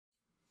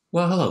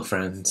Well, hello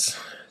friends.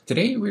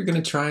 Today we're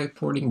going to try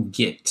porting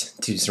Git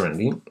to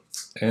Serenity,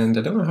 and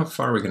I don't know how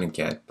far we're going to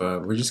get,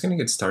 but we're just going to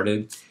get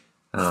started.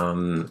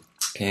 And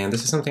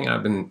this is something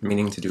I've been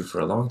meaning to do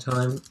for a long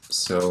time,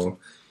 so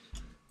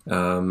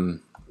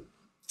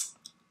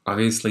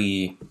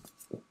obviously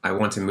I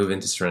want to move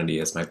into Serenity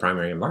as my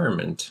primary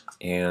environment,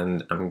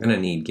 and I'm going to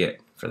need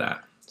Git for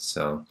that.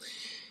 So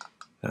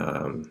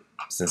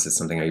since it's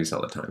something I use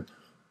all the time,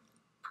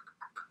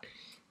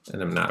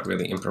 and I'm not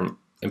really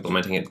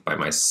implementing it by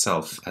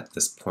myself at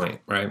this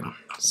point, right?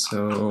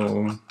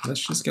 So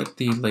let's just get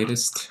the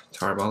latest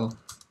tarball.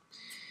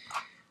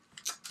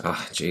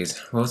 Ah, geez,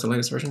 what was the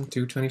latest version?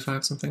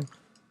 225 something?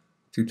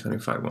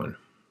 225.1.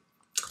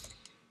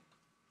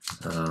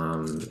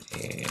 And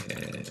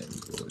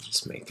we'll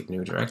just make a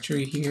new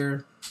directory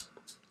here.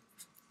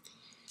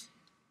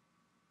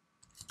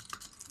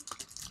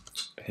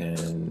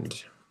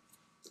 And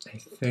I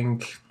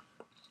think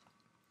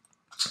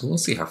we'll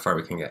see how far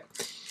we can get.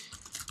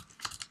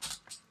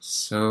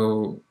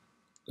 So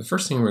the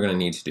first thing we're going to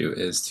need to do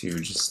is to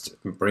just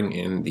bring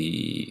in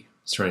the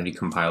Serenity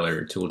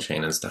compiler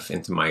toolchain and stuff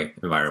into my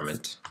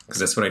environment, because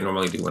that's what I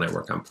normally do when I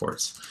work on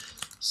ports.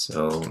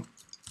 So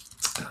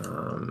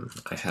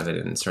I have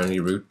it in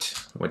Serenity root,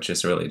 which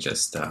is really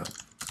just the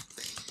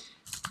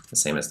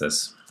same as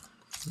this.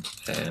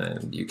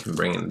 And you can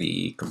bring in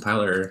the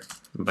compiler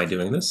by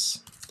doing this.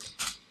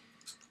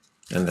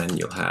 And then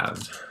you'll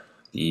have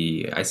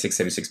the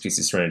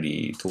i686pc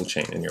Serenity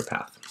toolchain in your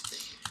path.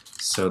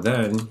 So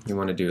then you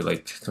want to do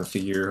like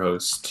configure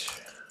host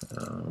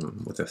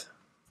with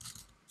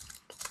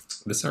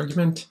this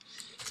argument,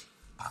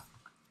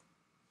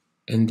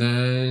 and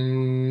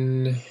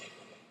then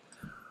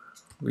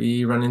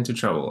we run into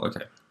trouble.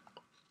 Okay.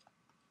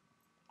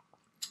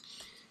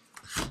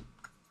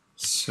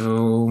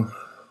 So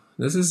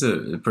this is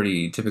a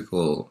pretty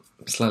typical,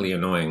 slightly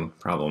annoying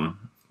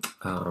problem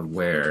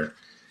where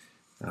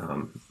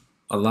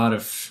a lot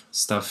of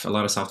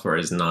software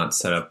is not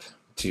set up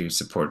to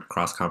support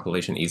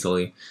cross-compilation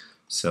easily.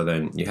 So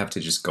then you have to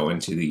just go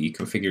into the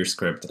configure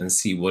script and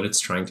see what it's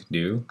trying to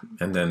do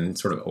and then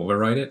sort of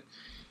override it.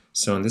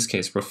 So in this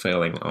case, we're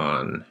failing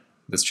on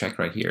this check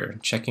right here,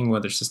 checking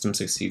whether system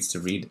succeeds to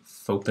read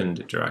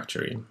fopened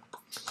directory.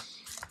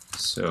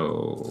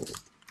 So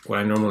what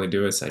I normally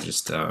do is I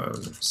just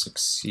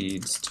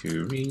succeeds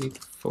to read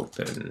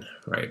fopen,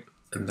 right?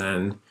 And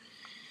then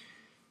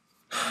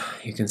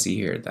you can see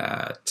here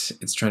that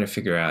it's trying to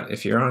figure out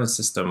if you're on a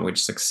system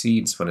which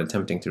succeeds when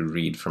attempting to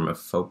read from a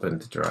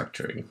fopened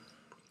directory.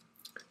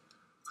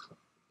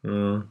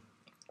 I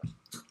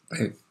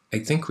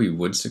think we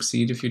would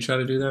succeed if you try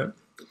to do that.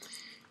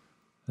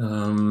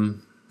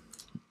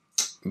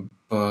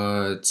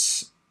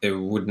 But it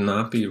would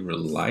not be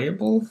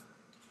reliable.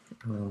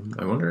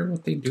 I wonder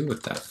what they do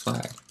with that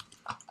flag.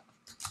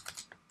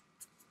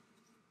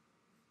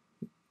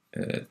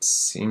 It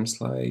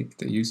seems like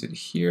they use it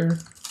here.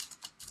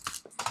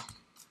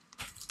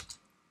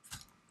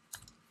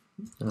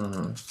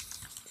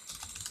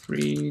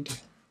 Read.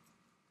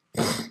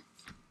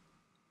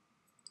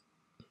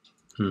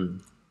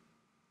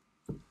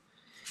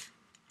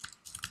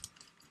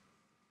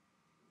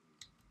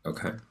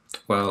 Okay.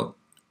 Well,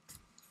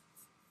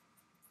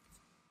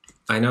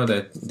 I know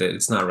that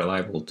it's not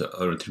reliable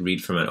to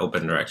read from an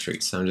open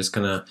directory, so I'm just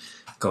gonna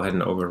go ahead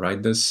and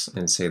override this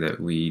and say that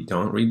we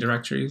don't read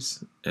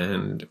directories.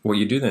 And what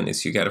you do then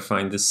is you got to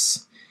find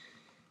this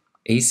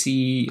this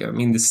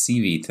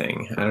CV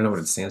thing. I don't know what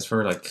it stands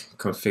for, like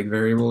config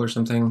variable or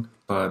something,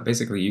 but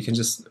basically you can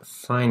just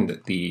find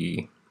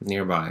the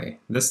nearby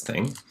this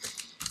thing,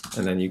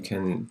 and then you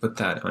can put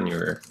that on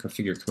your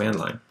configure command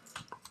line.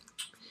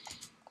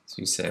 So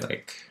you say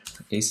like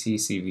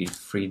ACCV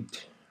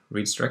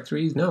reads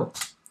directories? No.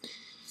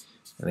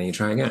 And then you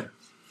try again.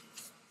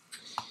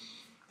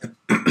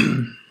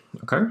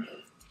 Okay.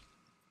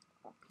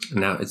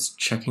 Now it's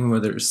checking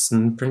whether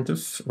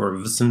snprintf or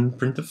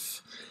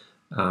vsnprintf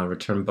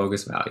return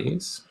bogus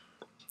values.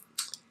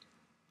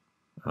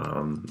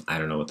 I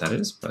don't know what that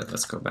is, but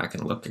let's go back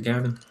and look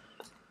again.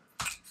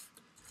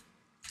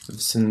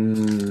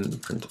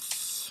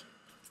 Vsnprintf.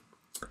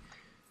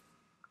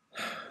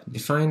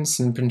 Define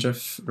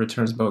snprintf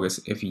returns bogus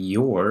if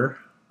your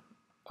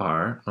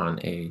are on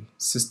a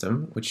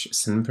system which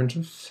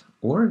snprintf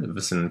or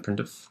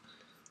vsnprintf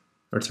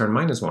return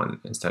 -1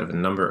 instead of a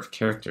number of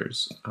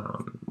characters,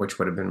 which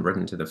would have been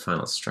written to the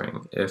final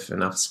string if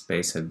enough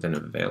space had been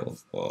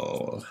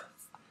available.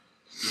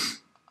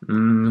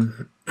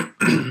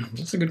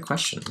 That's a good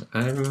question.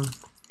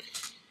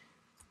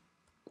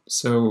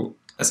 So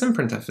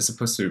snprintf is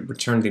supposed to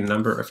return the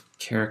number of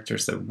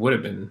characters that would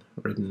have been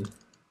written,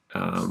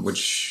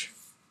 which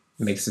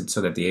makes it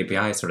so that the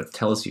API sort of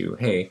tells you,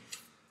 hey,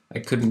 I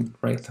couldn't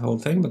write the whole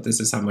thing, but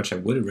this is how much I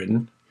would have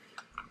written.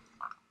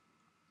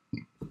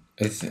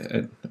 I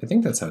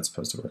think that's how it's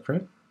supposed to work,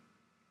 right?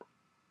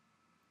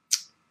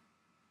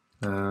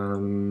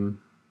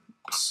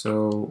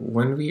 So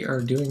when we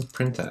are doing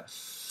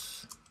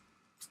printf,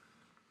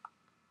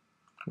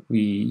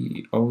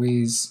 we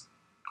always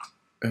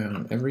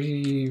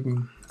every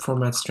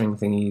format string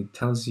thingy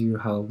tells you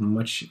how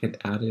much it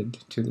added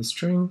to the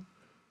string.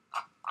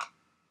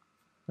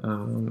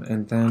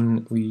 And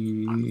then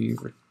we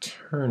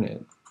return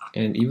it.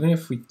 And even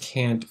if we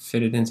can't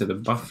fit it into the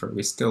buffer,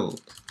 we still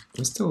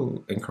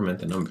increment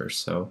the number.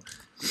 So,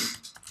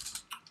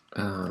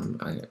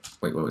 wait,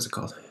 what was it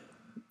called?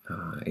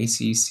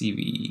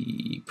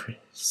 ACCV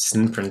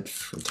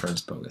synprint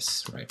returns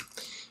bogus, right?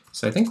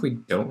 So I think we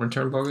don't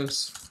return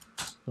bogus.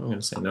 I'm going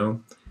to say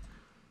no.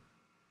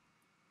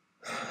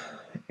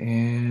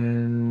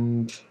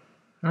 And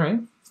all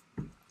right,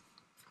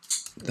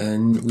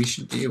 then we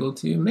should be able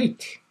to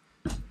make.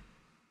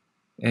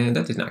 And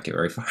that did not get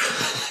very far.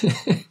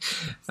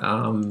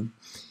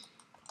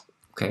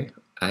 Okay,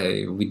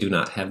 we do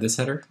not have this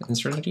header in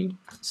Serenity,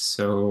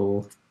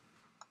 so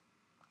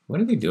what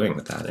are they doing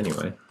with that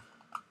anyway?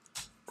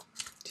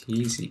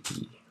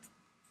 TCP.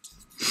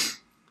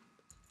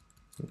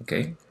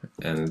 Okay,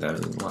 and then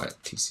what?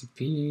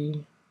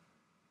 TCP.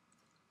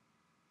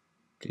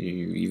 Do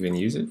you even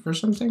use it for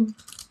something?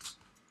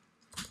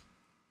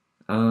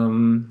 I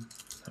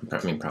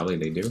mean, probably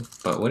they do.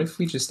 But what if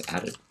we just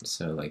add it?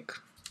 So like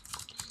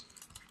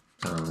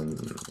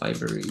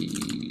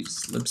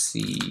libraries,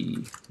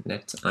 libc,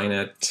 net,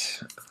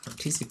 inet,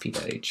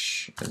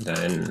 tcp.h, and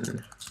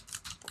then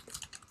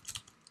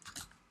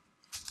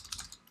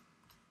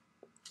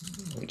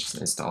we just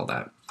install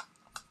that.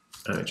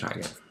 I'm gonna try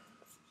again.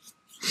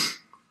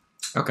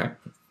 Okay,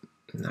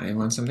 now I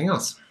want something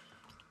else.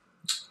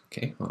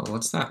 Okay, well,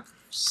 what's that?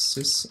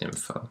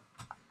 Sysinfo.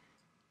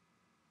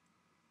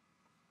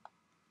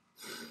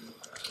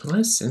 What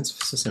is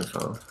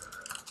sysinfo?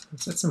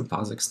 Is that some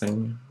POSIX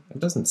thing? It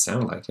doesn't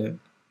sound like it.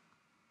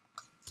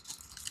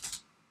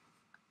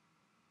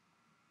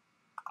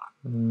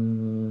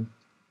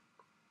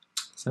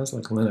 Sounds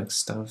like Linux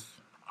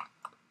stuff.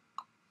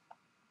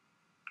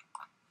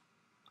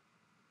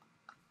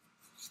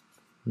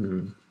 I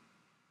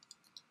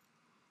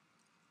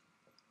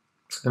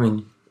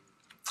mean,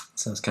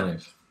 sounds kind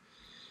of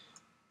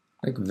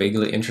like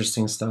vaguely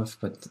interesting stuff,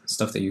 but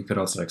stuff that you could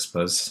also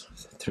expose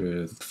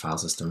through the file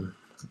system.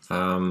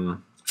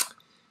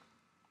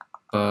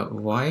 But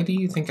why do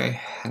you think I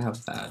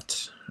have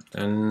that?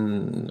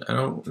 And I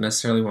don't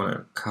necessarily want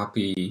to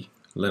copy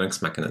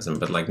Linux mechanism,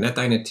 but like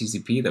net-inet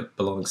TCP, that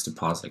belongs to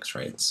POSIX,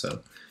 right?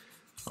 So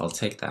I'll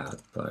take that,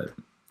 but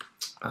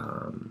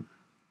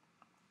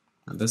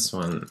this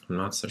one I'm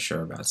not so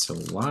sure about. So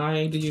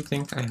why do you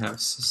think I have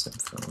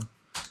sysinfo?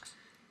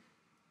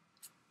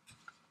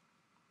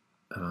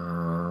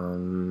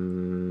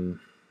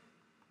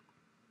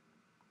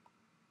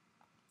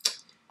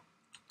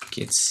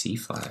 Get C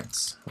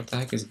flags. What the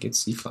heck is get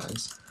C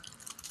flags?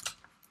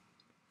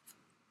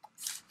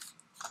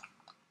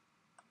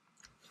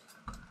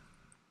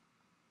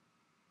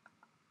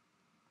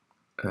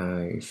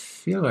 I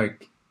feel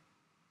like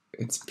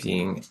it's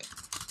being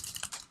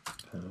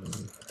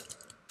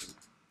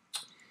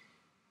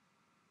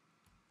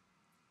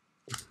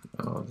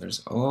oh,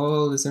 there's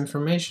all this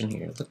information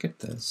here. Look at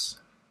this.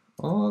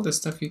 All the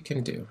stuff you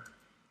can do.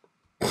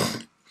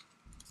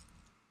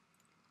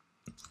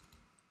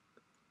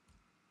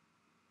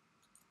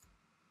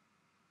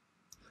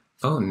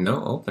 Oh, no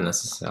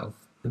OpenSSL.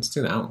 Let's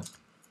do that one.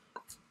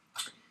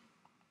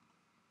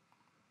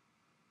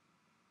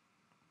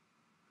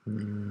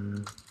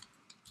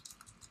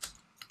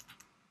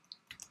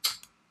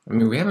 I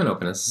mean, we have an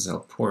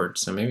OpenSSL port,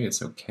 so maybe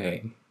it's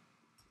okay.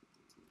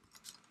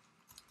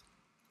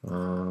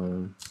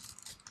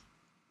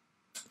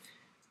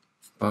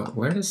 But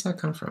where does that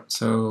come from?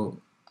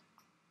 So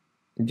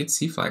get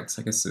C flags,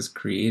 I guess, is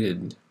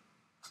created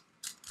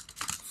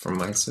from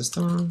my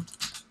system.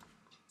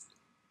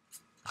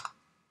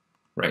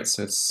 Right,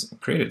 so it's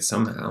created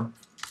somehow.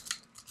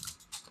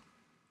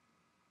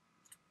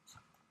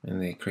 And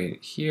they create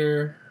it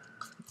here.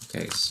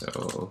 Okay,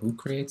 so who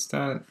creates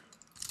that?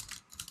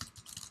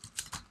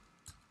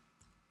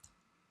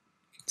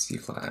 C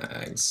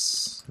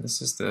flags.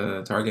 This is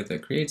the target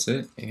that creates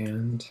it,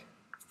 and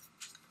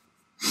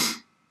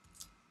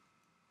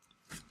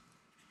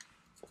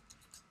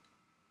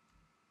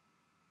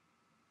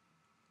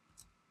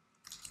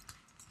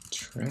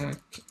track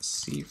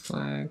C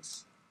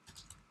flags.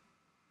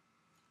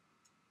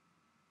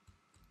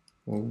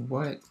 Well,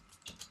 what?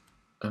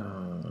 I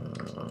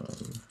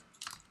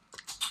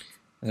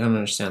don't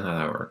understand how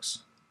that works.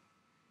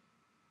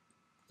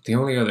 The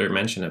only other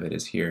mention of it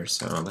is here,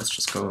 so let's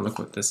just go and look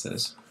what this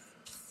is.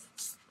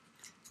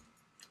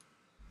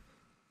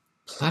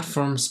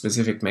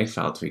 Platform-specific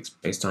makefile tweaks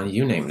based on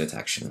uname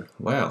detection.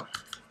 Well,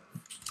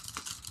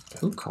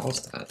 who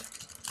calls that?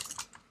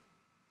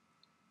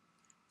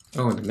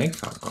 Oh, the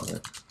makefile calls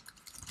it.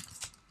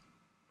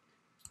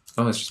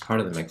 Oh, it's just part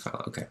of the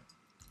makefile. Okay.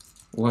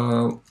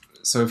 Well,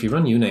 so if you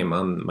run uname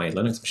on my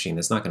Linux machine,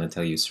 it's not going to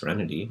tell you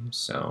Serenity.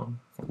 So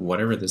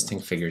whatever this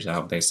thing figures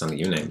out based on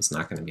the uname is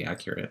not going to be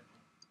accurate.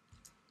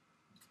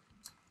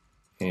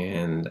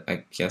 And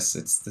I guess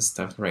it's the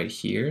stuff right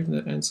here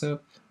that ends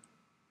up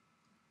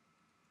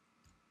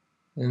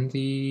in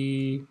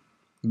the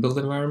build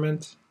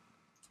environment.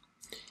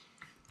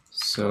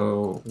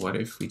 So what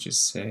if we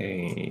just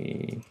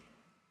say, I'm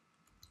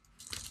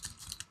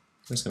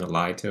just going to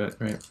lie to it,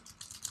 right?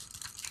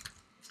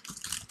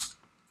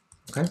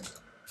 Okay.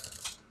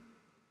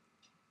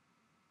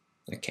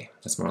 Okay,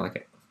 that's more like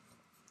it.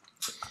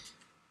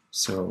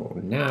 So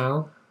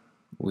now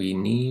we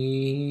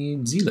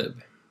need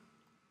zlib.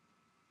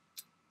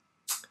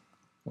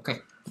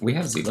 Okay, we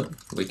have zlib.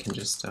 We can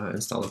just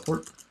install a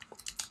port.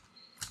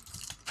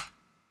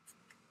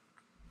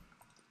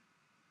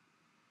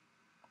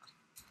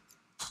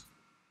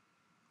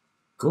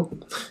 Cool.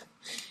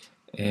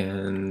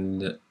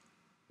 And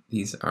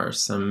these are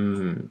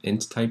some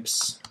int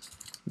types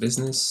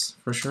business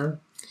for sure.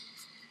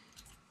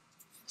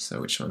 So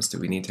which ones do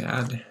we need to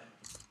add?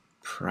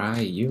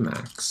 Pry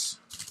umax.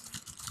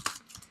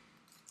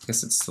 I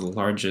guess it's the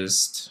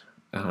largest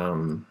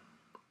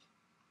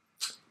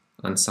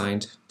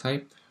unsigned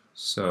type.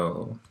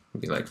 So it'd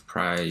be like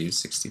pry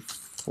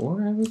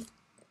u64, I would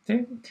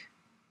think.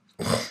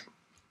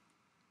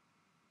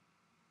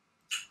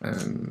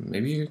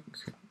 Maybe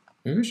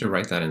we should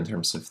write that in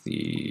terms of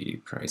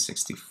the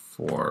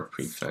pry64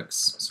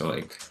 prefix. So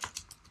like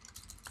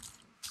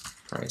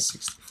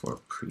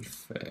pry64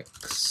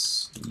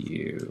 prefix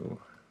u,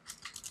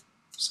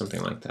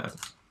 something like that.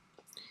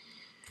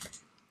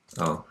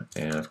 Oh,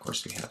 and of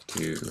course we have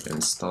to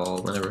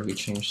install whenever we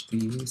change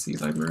the C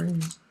library.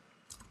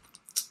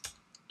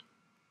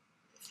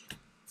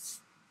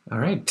 All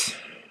right,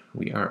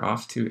 we are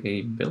off to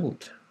a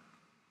build.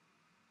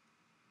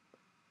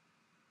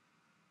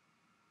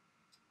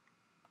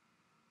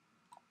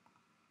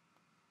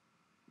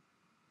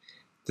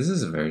 This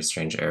is a very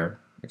strange error.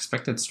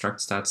 Expected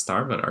struct stat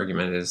star, but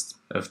argument is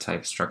of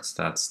type struct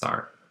stat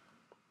star.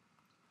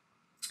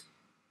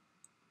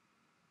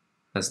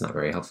 That's not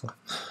very helpful.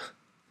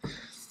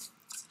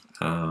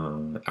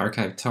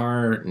 Archive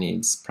tar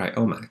needs pry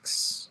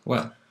omax.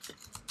 Well,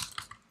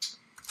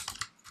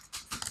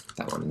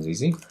 that one is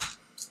easy.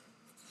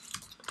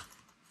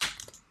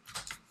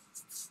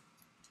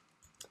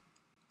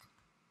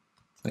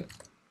 Wait,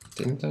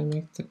 didn't I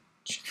make the...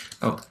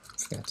 Oh, I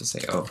forgot to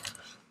say oh.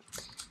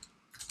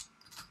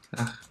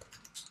 Ah.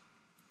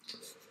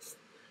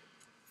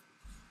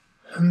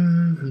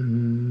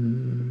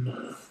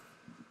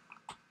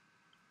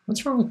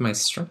 What's wrong with my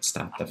struct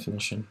stat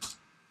definition?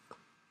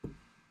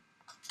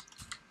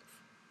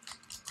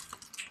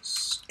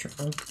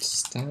 Struct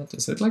stat,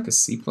 is it like a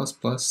C++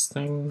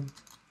 thing?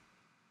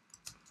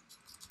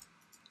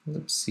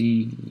 libc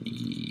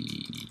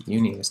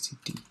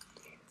unistd.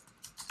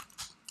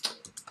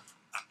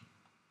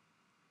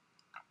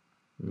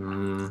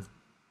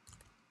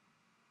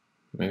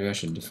 Maybe I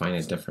should define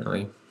it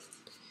differently.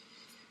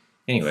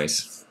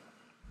 Anyways,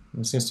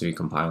 it seems to be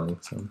compiling,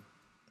 so.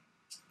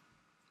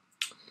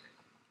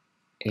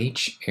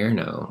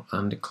 H-erno,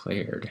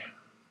 undeclared.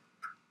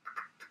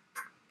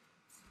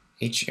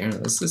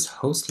 H-erno, this is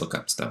host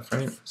lookup stuff,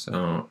 right?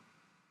 So,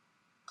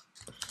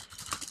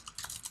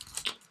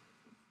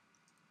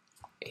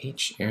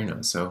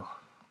 H-erno, so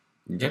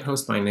get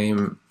host by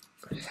name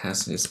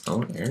has his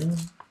own erno?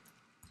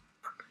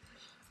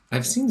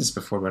 I've seen this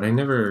before, but I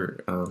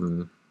never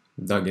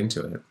dug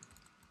into it.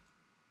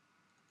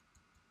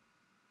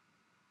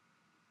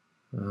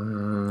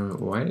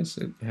 Why does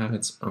it have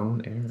its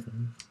own error?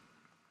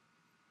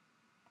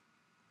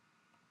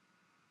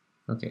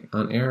 Okay,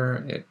 on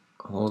error, it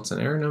holds an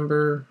error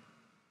number.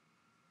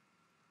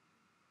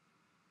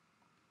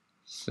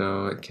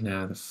 So it can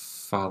have the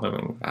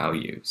following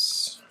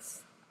values.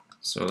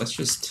 So let's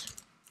just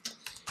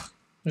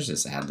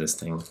add this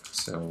thing.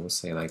 So we'll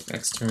say like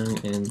extern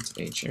int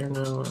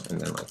hrno,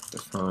 and then like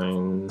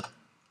define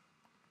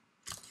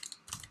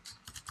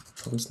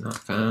host not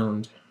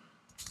found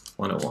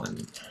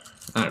 101.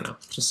 I don't know,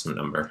 just some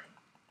number.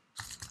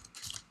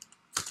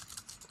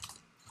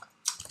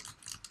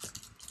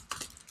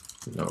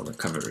 No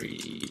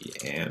recovery.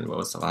 And what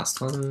was the last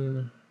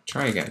one?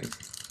 Try again.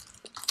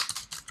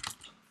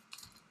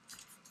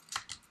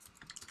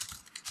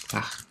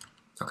 Ah,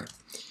 okay.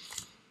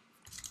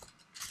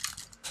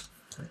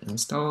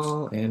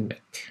 Install and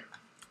make.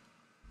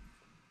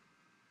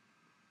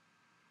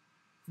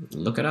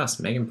 Look at us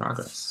making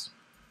progress.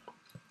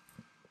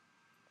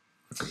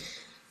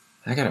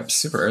 I got up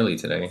super early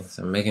today,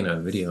 so I'm making a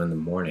video in the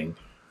morning.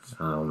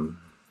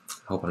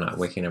 Hope I'm not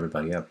waking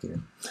everybody up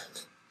here.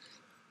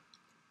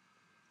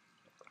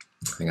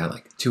 I got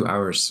like 2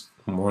 hours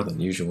more than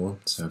usual,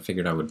 so I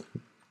figured I would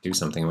do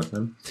something with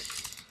them.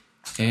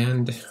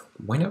 And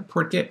why not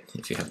port git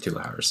if you have 2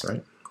 hours,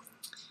 right?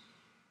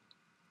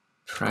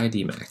 Pry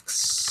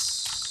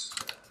dmax.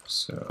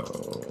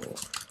 So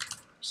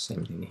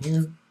same thing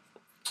here.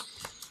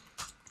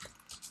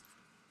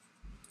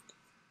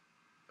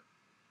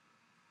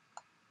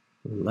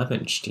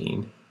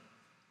 Levenstein.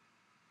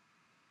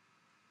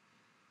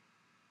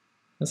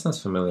 That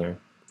sounds familiar.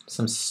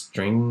 Some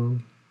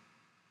string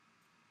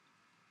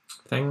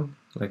thing,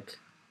 like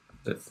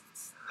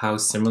how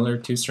similar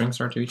two strings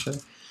are to each other.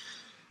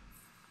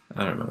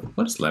 I don't know.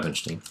 What is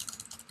Levenstein?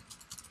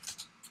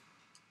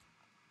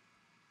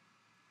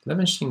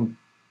 Levenstein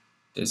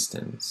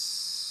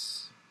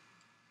distance.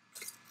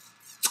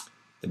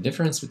 The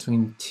difference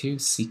between two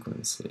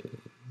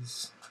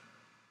sequences.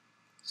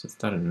 So is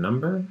that a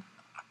number?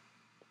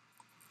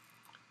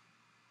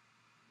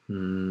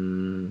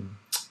 I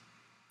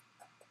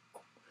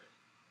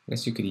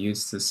guess you could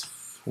use this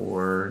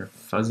for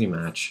fuzzy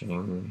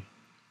matching.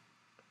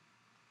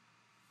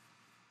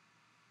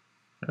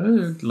 I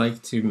would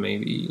like to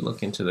maybe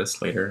look into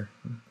this later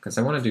because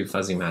I want to do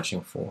fuzzy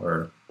matching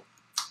for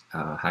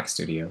Hack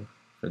Studio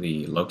for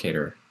the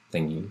locator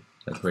thingy.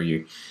 Like where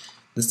you,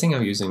 this thing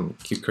I'm using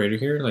Cube Creator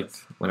here, like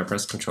when I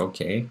press Control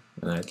K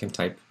and I can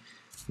type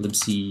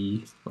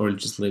libc or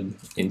just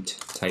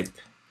libint type,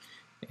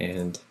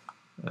 and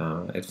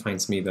it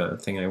finds me the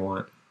thing I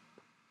want.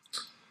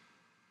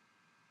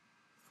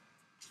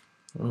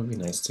 It would be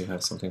nice to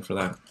have something for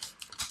that.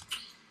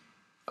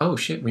 Oh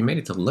shit, we made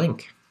it to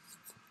link.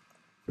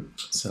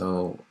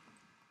 So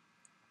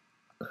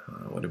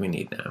what do we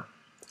need now?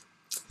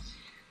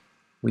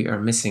 We are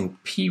missing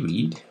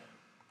pread,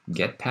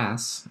 get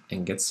pass,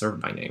 and get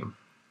served by name.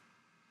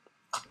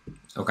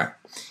 Okay,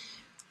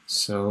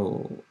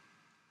 so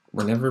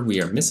whenever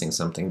we are missing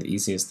something, the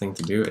easiest thing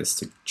to do is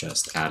to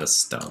just add a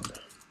stub.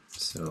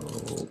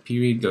 So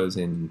pread goes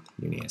in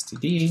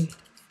UniSTD.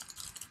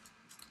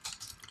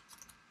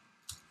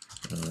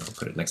 I'll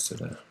put it next to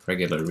the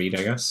regular read,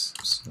 I guess.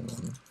 So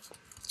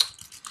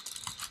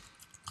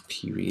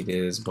pread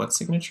is what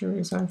signature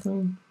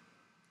exactly?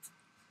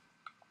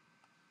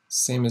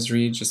 Same as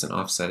read, just an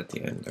offset at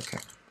the end. Okay,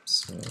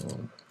 so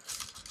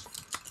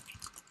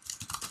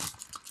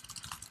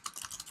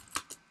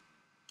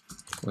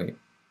wait,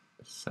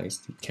 size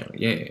D count.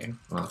 Yeah.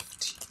 Well,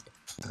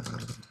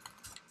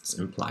 it's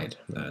implied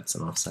that it's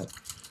an offset.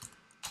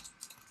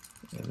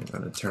 And I'm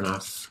going to turn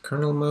off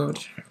kernel mode.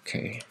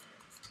 Okay.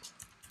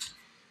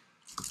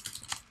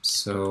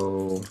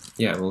 So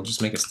yeah, we'll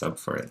just make a stub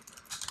for it.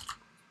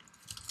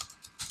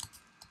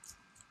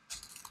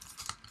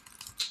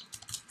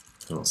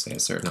 And we'll say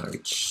assert not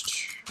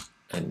reached,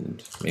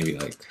 and maybe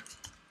like,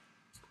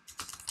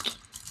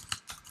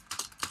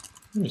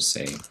 I'll just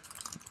say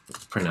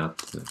print out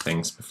the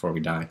things before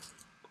we die.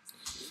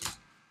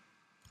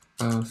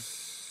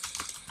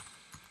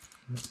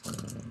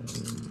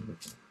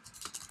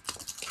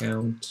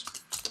 Count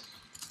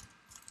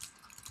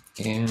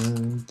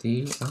and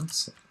the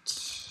offset.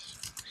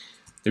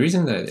 The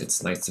reason that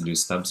it's nice to do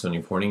stubs when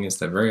you're porting is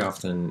that very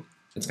often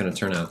it's going to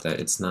turn out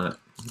that it's not,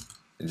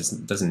 it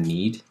just doesn't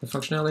need the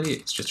functionality,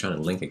 it's just trying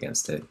to link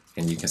against it,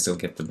 and you can still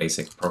get the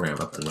basic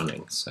program up and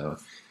running. So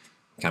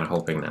I'm kind of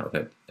hoping now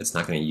that it's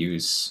not going to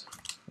use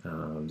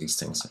these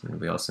things. And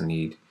we also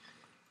need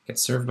get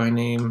served by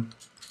name.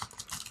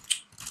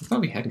 I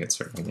thought we had get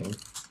served by name.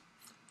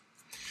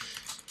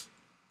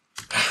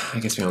 I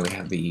guess we only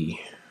have the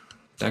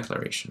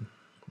declaration.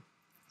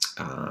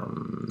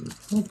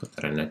 We'll put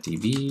that in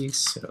netdb,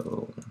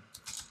 so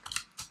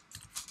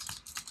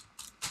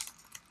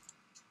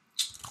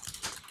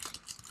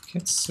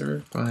get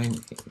served by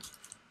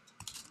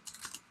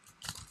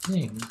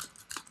name.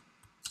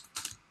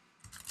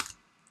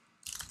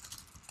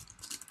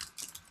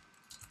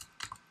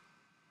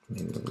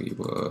 Maybe we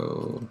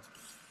will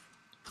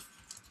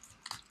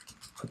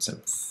put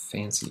some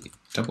fancy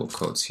double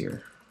quotes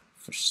here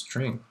for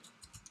string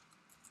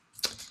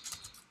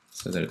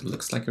so that it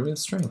looks like a real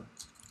string.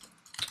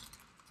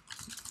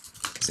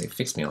 Because they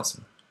fixed me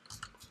also.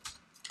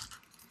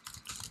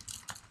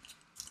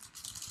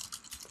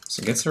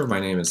 So get served by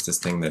name is this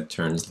thing that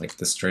turns like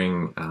the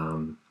string,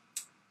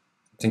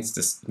 thinks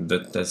this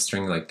the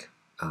string like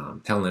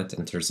telnet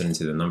and turns it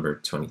into the number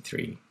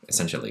 23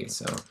 essentially.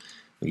 So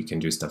we can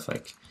do stuff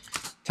like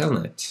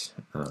telnet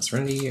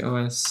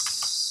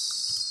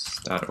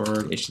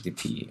SerenityOS.org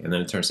HTTP, and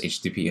then it turns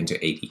HTTP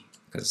into 80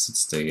 because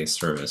it's the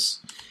service.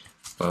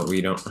 But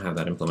we don't have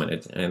that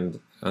implemented, and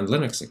on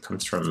Linux it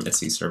comes from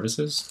etsy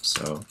services,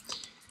 so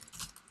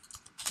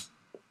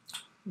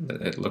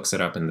it looks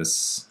it up in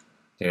this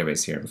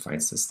database here and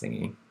finds this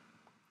thingy.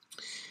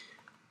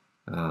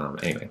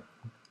 Anyway,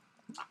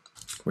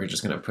 we're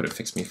just going to put a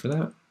fix me for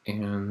that,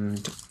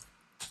 and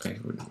I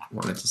would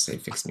want it to say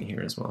fix me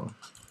here as well.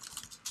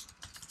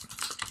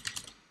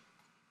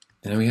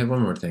 And then we had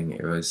one more thing.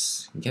 It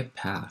was get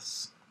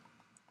pass.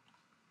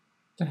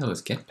 What the hell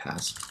is get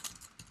pass?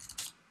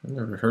 I've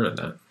never heard of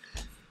that.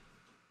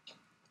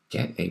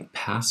 Get a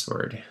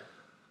password.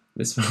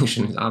 This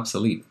function is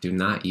obsolete. Do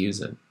not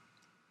use it.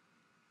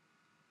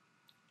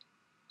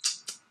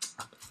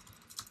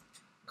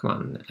 Come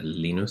on,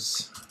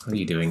 Linus. What are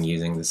you doing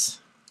using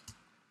this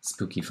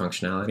spooky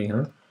functionality,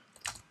 huh?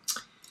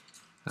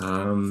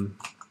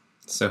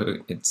 So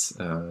it's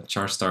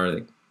char star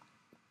that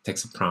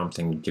takes a prompt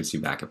and gives you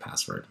back a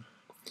password.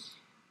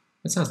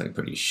 It sounds like a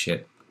pretty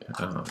shit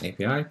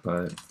API,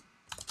 but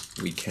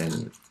we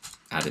can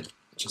add it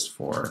just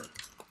for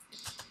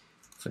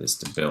this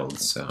to build.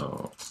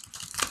 So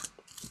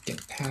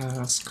get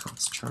pass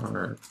const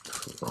char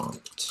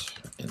prompt,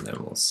 and then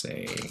we'll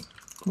say,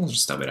 we'll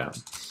just stub it out.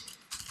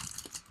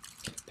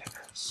 Get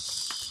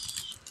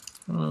pass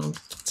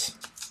prompt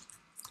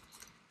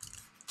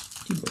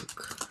debug.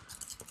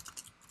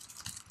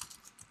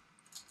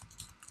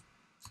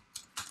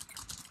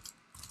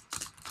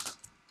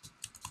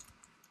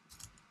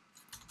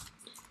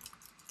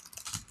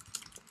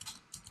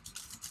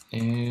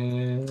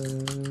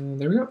 And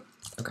there we go.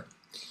 Okay.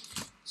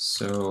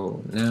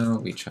 So now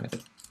we try to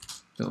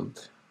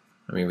build.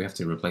 I mean, we have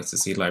to replace the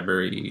seed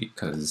library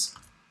because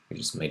we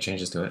just made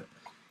changes to it.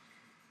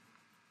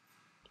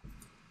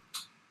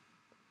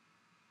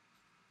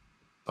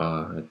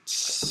 But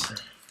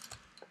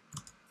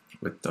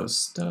with those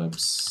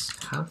stubs,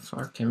 how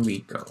far can we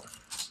go?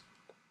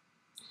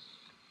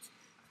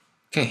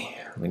 Okay,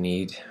 we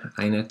need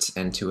inet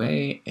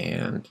n2a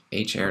and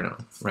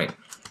hrno. Right,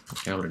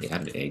 I already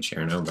added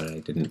hrno, but I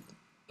didn't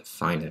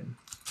define it.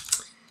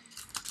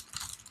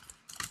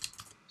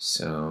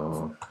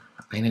 So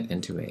inet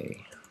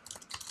n2a.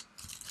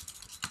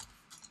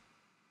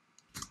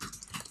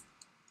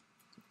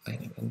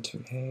 Inet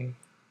n2a.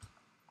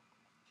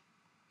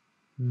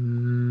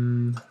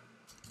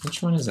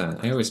 Which one is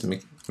that? I always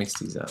mix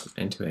these up.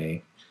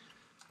 N2a. I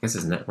guess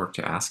it's network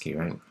to ASCII,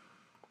 right?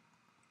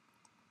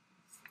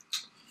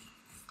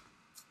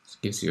 This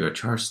gives you a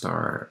char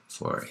star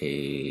for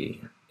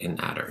an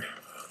adder.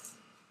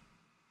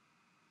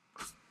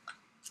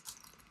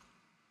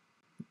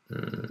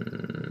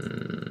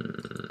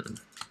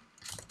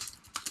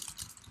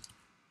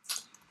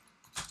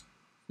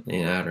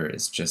 An adder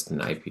is just an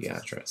IP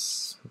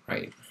address,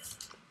 right?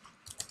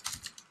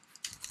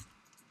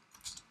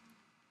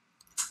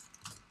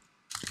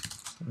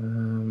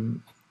 I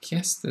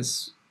guess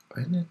this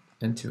inet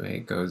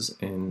n2a goes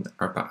in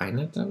ARPA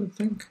inet, I would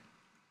think.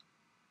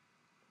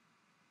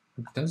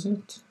 Does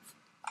it?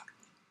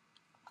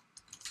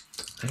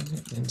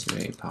 Inet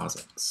n2a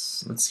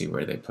POSIX. Let's see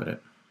where they put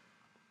it.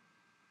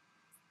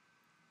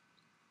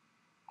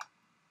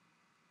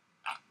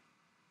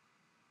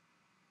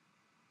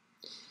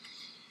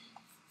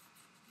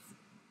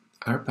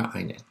 ARPA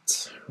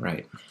inet,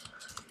 right.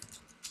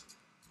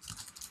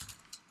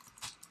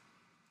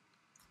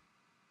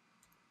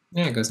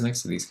 Yeah, it goes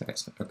next to these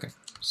guys. Okay,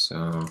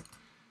 so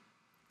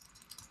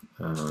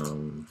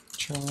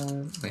char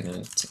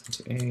inet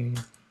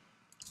n2a.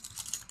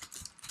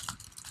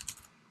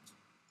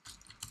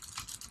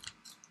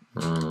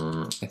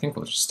 I think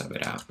we'll just stub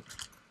it out.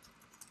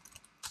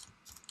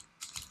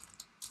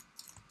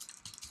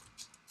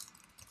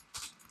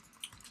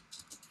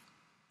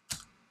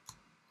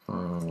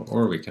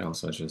 Or we could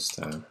also just,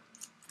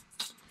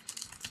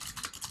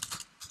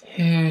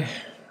 we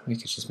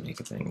could just make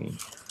a thingy.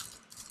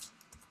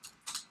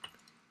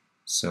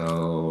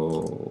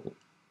 So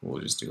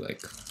we'll just do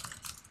like,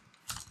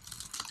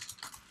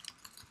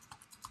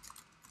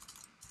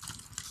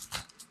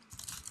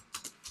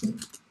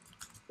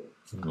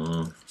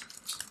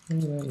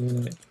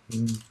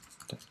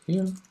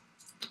 here.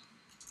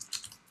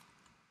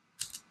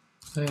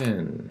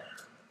 And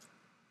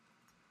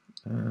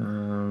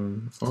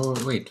oh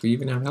wait, do we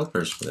even have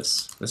helpers for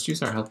this? Let's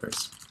use our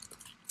helpers.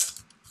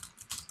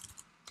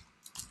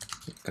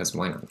 Because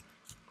why not?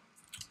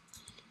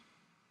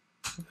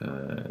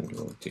 And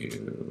we'll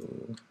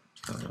do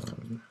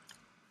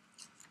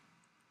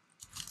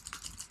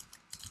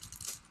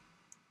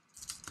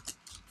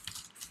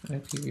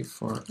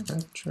IPv4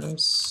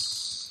 address.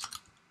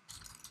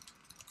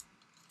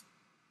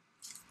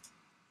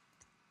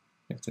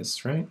 If this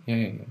is right,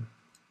 yeah.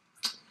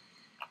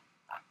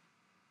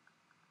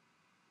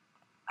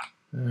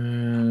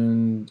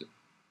 And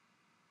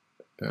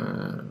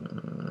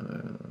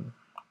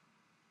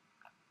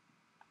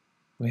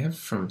we have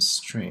from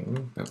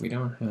string, but we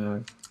don't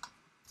have.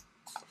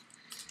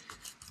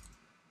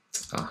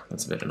 Oh,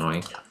 that's a bit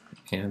annoying.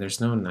 And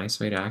there's no nice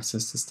way to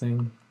access this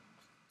thing.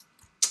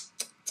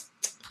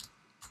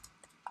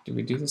 Did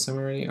we do this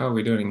somewhere already? Oh,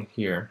 we're doing it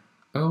here.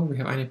 Oh, we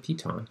have inet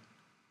piton.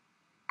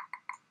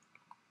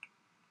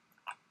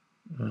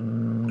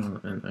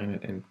 And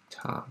inet in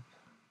top.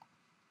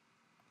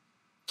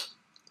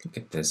 Look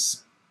at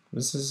this.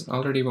 This is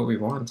already what we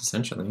want,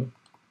 essentially.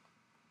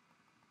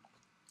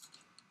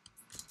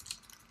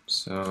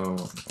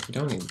 So we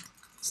don't need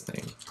this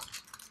thing.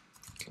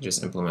 We can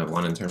just implement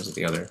one in terms of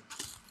the other.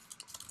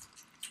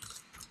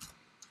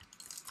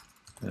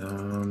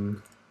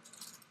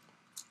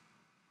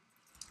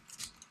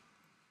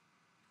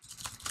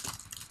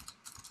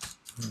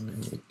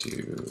 We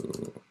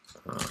do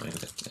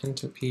inet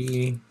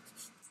entropy,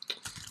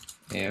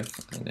 af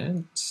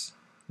inet.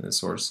 The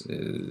source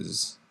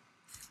is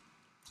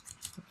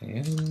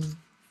in.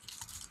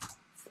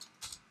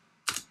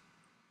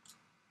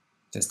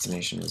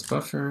 Destination is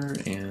buffer,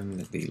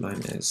 and the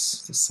line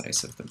is the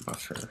size of the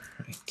buffer,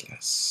 I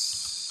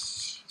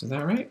guess. Is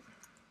that right?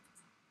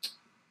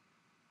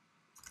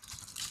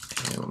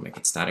 And we'll make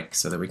it static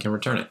so that we can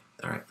return it.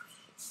 All right.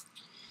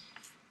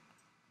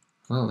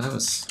 Well, that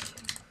was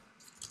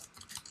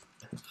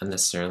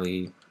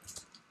unnecessarily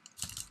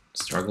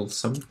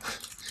strugglesome.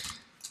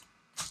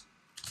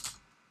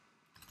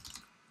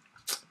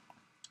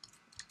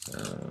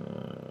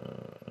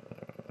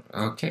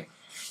 Okay,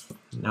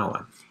 now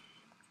what?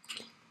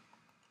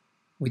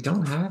 We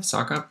don't have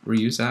sock-up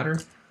reuse adder.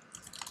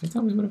 I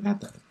thought we would have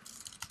had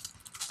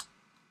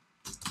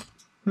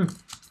that.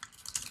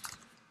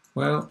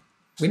 Well,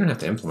 we don't have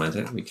to implement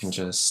it. We can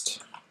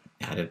just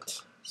add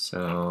it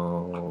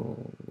So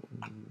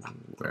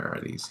where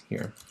are these?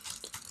 Here.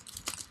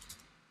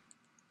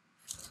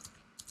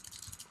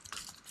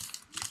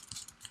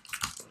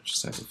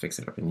 Just have to fix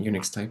it up in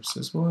Unix types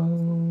as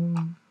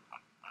well.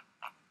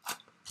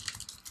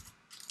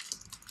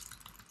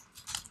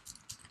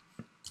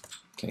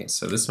 Okay,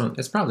 so this one,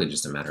 it's probably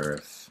just a matter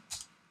of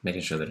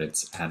making sure that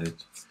it's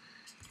added.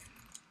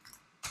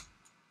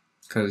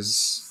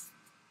 Because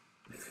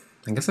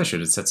I guess I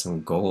should have set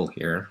some goal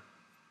here.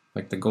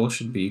 Like the goal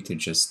should be to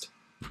just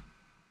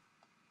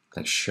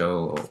like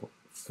show,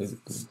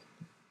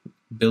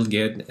 build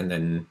Git, and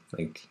then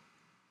like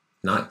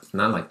not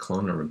like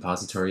clone a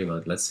repository,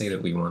 but let's say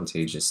that we want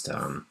to just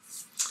I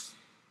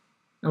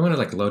want to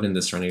like load in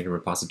the Serenity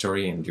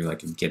repository and do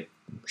like a Git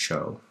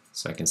show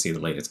so I can see the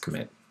latest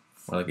commit,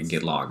 or like a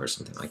Git log or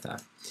something like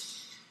that.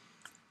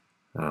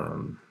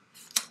 That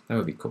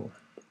would be cool.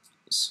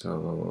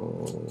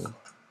 So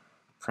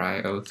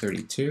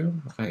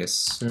prio32, I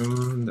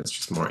assume that's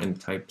just more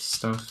in-type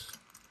stuff.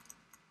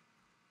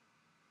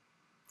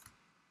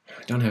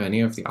 I don't have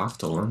any of the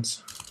octal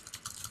ones,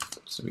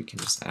 so we can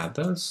just add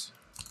those.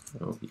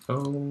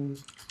 OBO.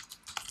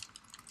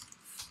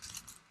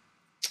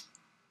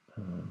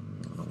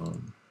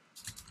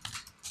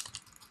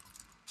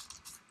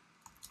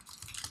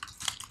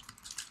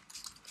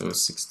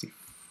 Those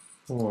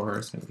 64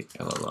 is going to be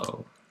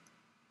LLO.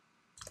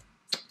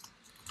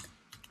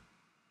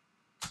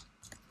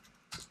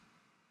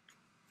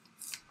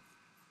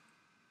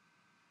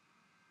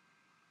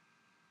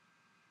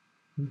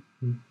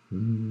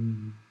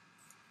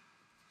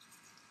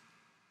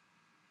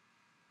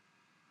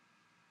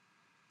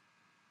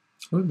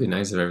 It would be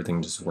nice if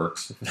everything just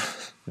works.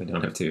 I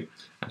don't have to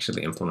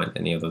actually implement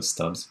any of those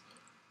stubs.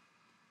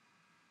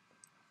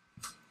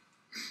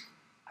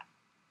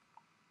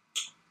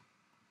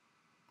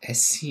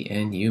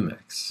 SCN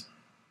UMAX.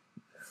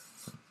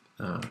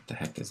 What the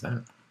heck is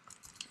that?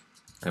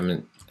 I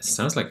mean, it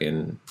sounds like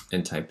an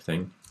N-type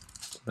thing,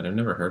 but I've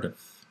never heard of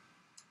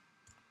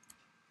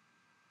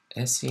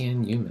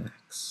SCN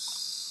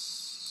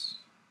UMAX.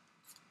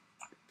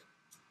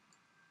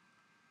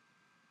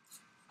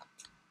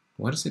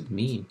 What does it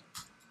mean?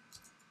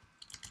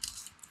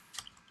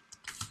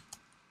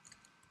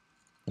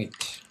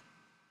 Wait.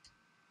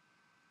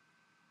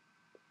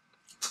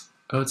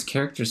 Oh, it's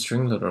character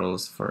string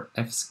literals for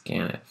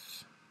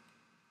fscanf.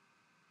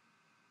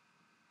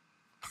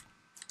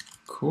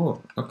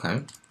 Cool,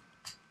 okay.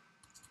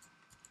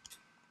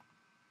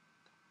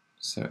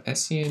 So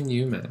SCN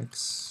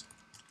UMAX.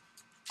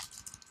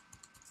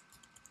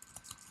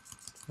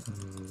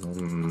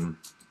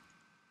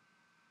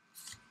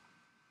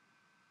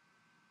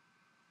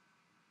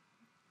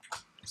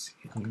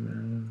 SCN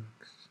UMAX.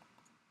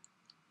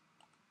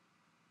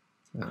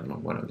 I don't know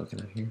what I'm looking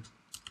at here.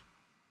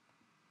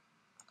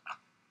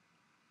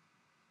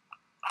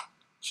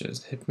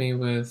 Just hit me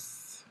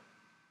with,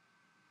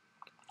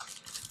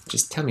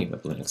 just tell me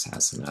what Linux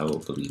has and I will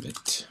believe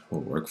it.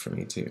 Will work for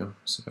me too.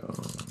 So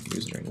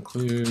user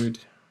include.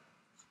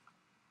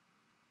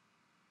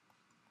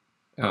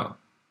 Oh,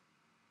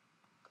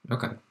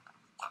 okay.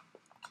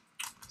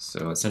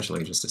 So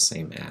essentially just the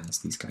same as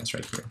these guys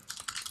right here.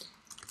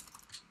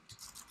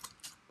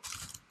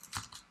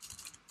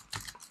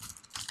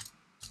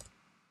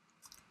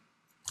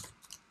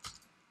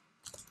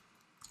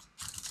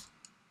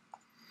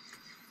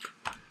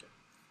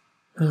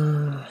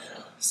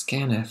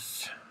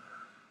 Scanf,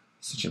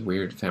 such a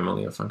weird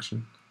family of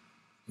functions.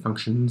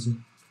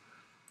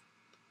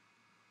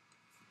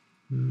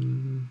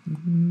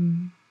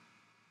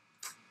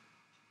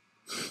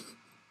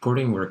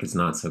 Porting work is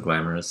not so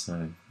glamorous,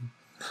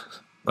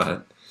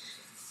 but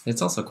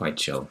it's also quite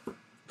chill.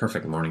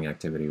 Perfect morning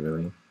activity,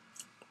 really.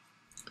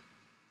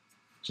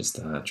 Just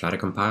try to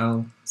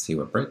compile, see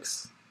what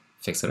breaks,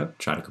 fix it up,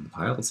 try to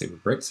compile, see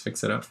what breaks,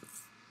 fix it up.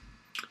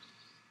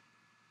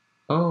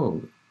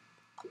 Oh,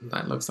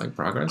 that looks like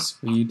progress.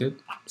 We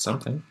did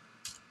something.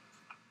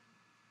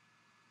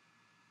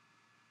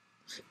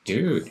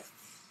 Dude,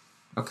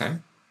 okay.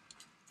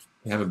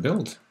 We have a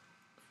build.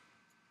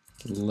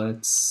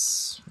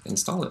 Let's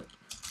install it.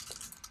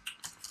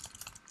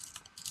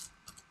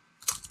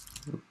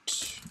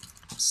 Root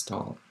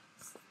install.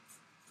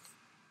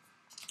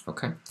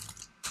 Okay.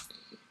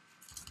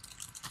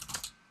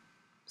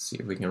 See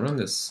if we can run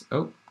this.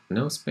 Oh,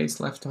 no space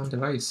left on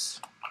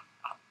device.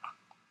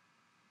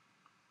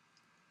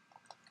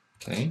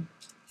 Okay.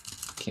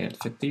 Can't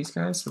fit these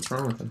guys? What's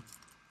wrong with them?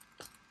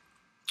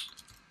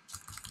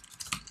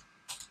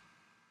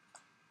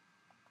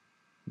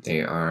 They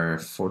are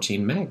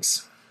 14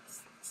 megs.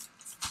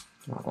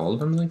 Are all of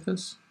them like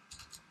this?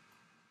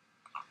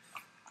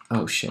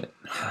 Oh shit.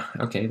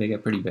 Okay, they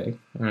get pretty big.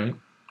 Alright.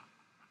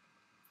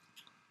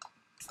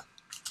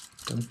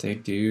 Don't they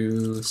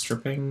do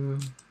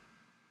stripping?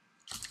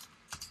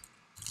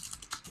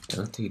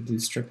 Don't they do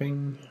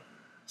stripping?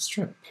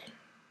 Strip.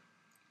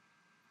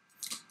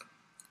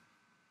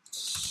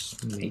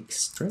 Make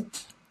strip.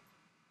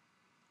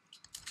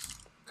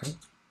 Okay,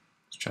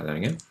 let's try that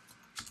again.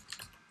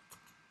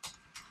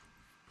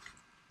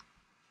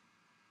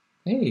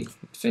 Hey, it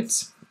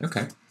fits.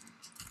 Okay.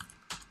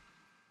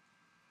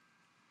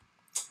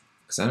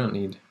 Because I don't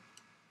need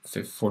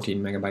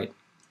 14 megabyte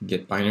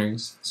Git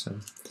binaries, so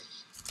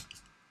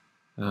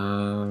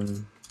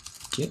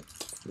Git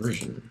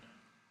version.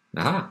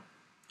 Ah,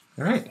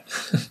 all right,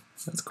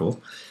 that's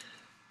cool.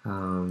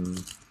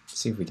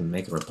 See if we can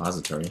make a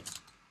repository.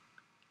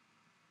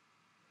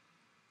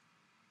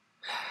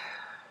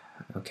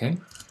 Okay,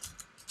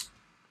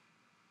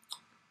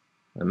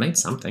 I made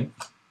something.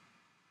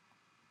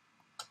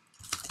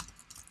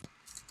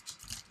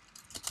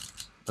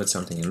 Put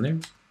something in there.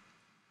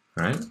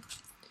 All right,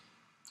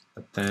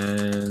 but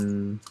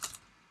then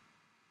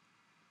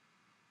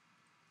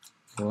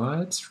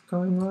what's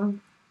going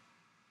wrong?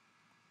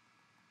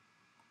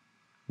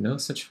 No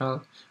such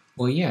file.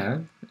 Well, yeah,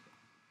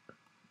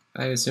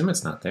 I assume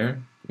it's not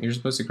there. You're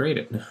supposed to create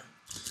it.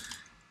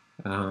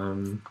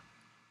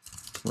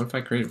 What if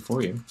I create it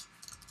for you?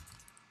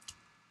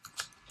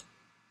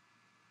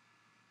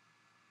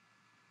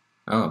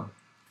 Oh,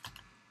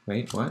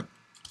 wait, what?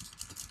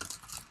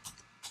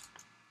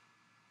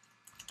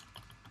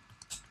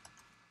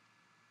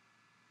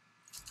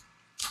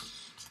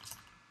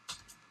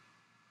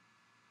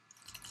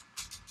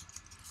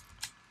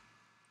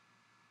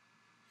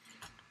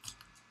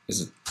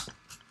 Is it?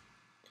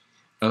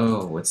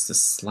 Oh, it's the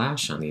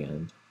slash on the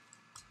end.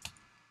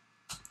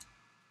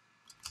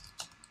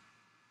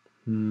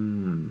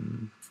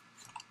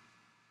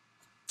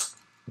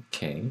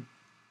 Okay.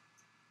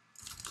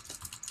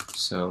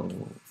 So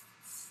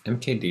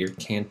mkdir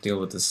can't deal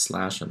with the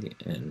slash on the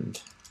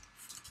end.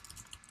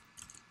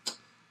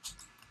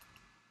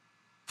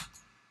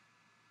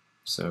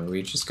 So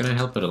we're just gonna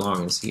help it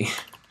along and see.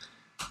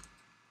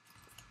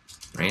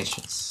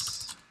 Branches.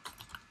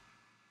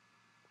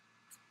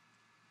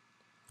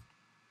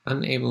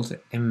 Unable to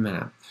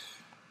mmap.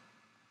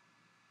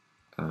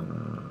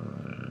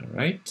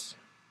 Right?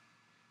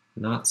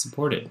 Not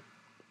supported.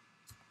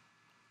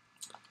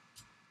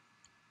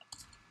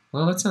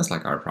 Well, that sounds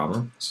like our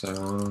problem,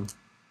 so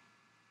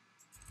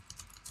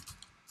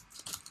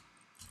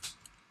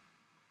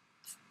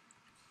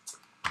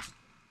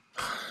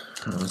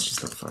let's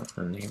just look for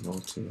unable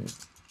to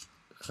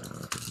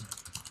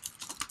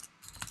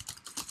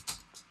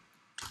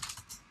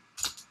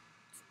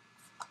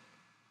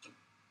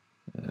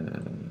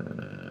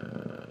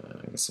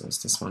I guess it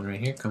was this one right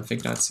here,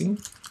 config.c.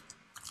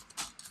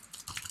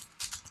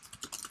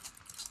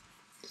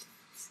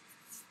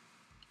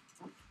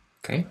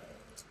 Okay.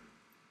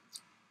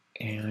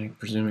 And I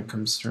presume it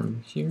comes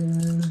from here,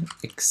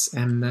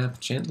 xmmap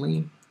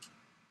gently.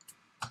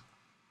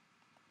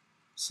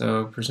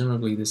 So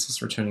presumably this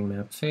is returning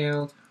map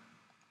failed.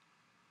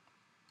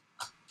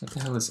 What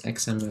the hell is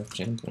xmmap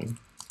gently?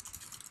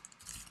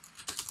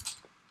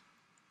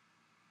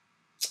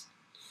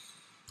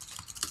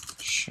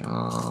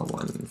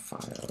 SHA-1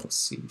 file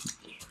C.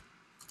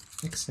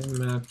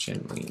 xmmap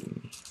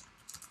gently.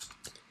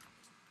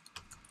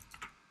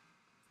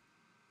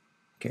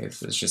 Okay,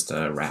 so it's just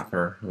a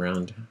wrapper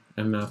around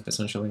mmap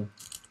essentially.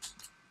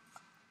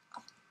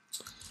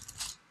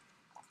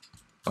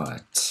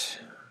 But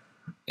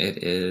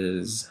it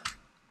is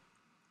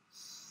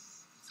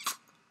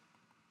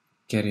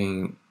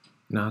getting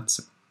not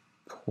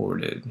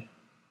supported.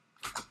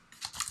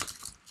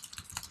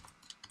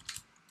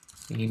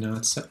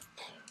 Not sup.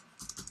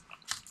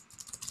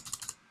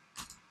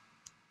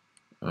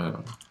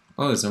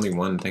 Oh, there's only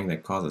one thing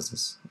that causes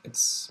this.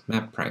 It's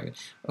map private.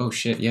 Oh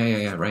shit,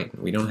 yeah, right.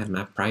 We don't have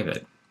map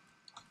private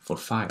for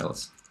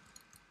files.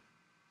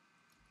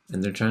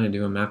 And they're trying to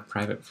do a map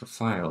private for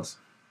files.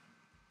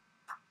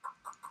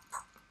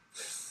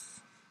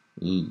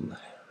 Ooh.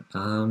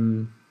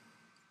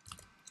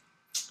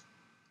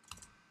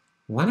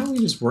 Why don't we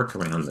just work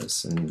around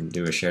this and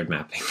do a shared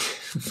mapping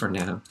for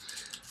now?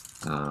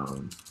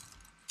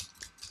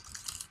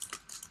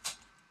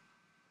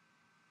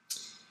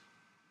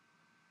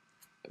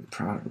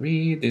 Prot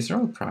read, these are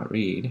all prot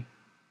read.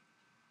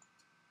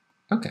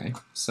 Okay,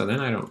 so then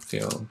I don't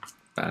feel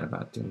bad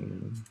about doing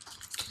them.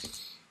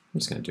 I'm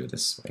just gonna do it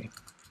this way.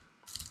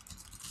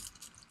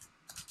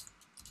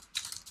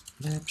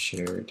 Map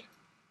shared.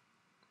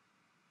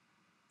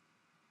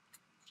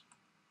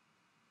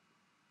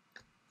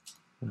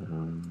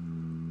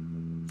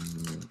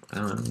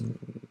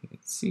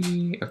 Let's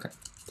see, okay.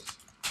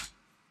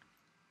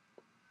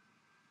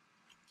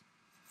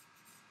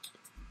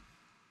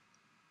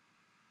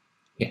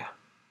 Yeah.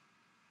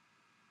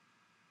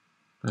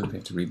 I don't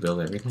have to rebuild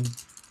everything.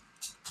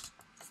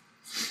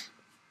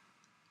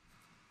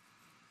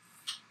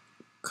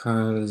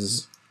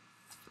 Because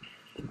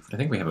I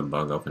think we have a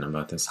bug open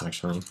about this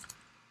actually.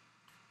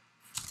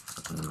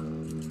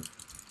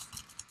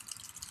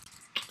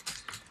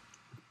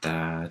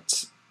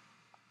 That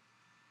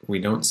we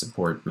don't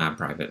support map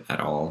private at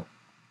all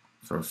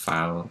for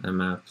file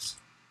mmaps,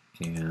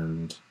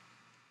 and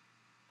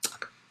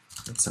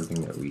it's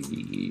something that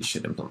we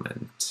should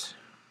implement.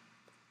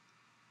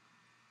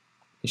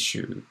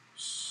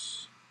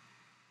 Issues.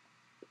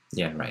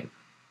 Yeah, right.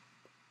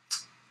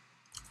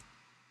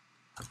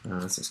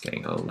 This is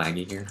getting a little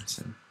laggy here,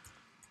 so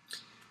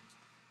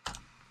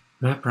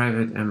Map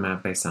private and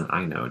map based on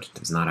inode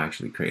does not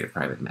actually create a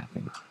private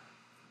mapping.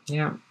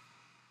 Yeah,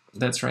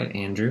 that's right,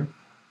 Andrew.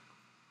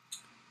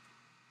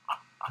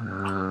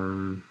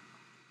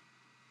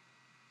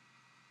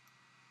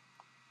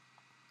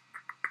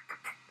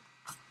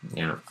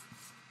 Yeah,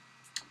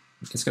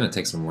 it's going to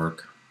take some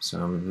work,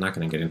 so I'm not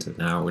going to get into it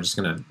now. We're just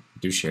going to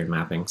do shared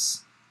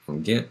mappings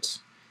from Git,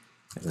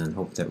 and then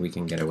hope that we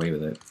can get away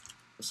with it.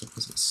 So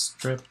this is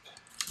strip,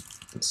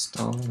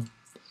 install,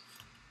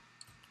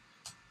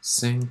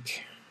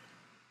 sync,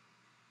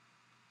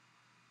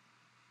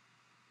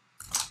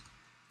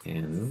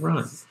 and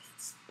run.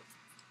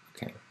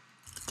 Okay.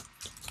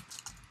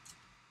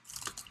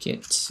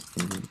 Git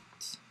and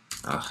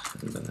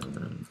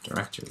the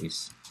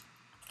directories.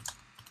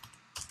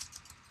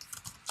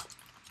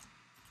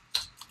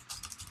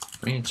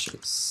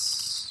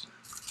 Branches.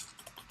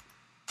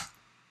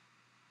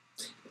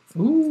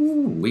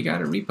 Ooh, we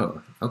got a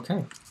repo.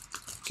 Okay.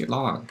 Git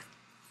log.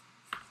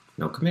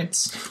 No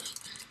commits.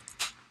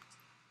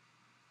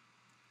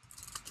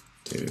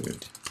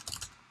 Dude.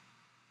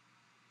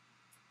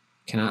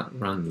 Cannot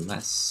run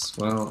less.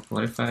 Well,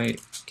 what if I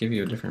give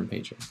you a different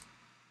pager?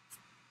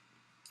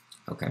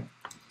 Okay.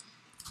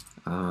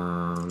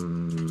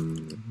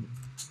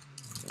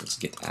 Let's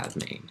get add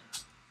main.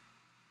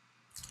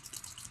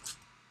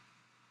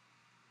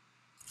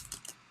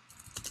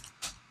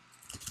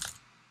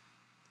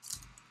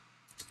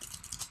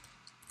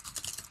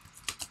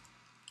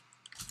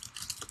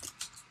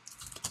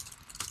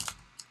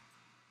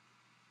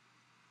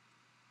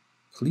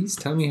 Please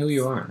tell me who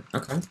you are.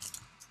 Okay.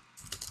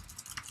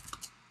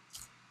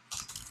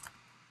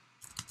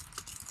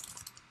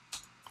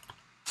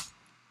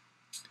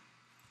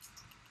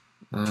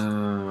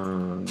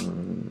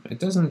 It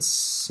doesn't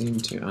seem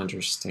to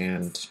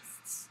understand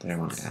that I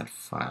want to add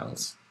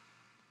files.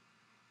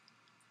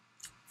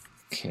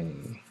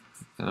 Okay.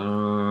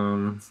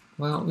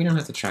 Well, we don't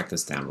have to track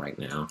this down right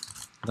now.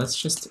 Let's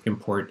just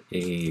import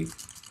a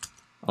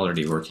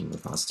already working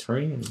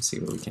repository and see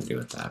what we can do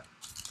with that.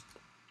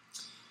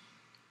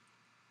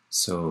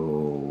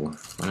 So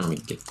why don't we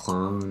git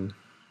clone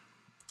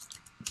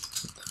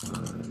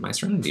my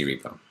Serenity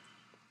repo.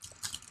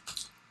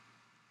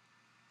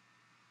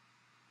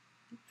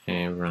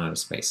 And we run out of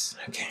space.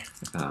 Okay.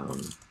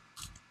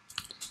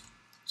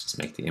 Just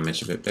make the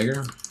image a bit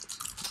bigger.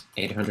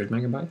 800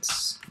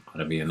 megabytes ought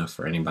to be enough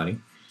for anybody.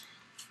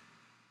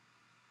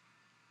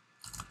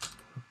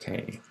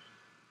 Okay.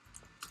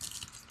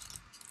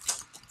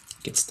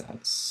 Git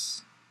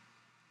status.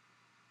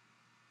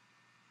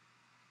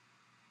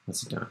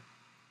 What's it doing?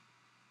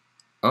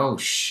 Oh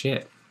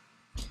shit.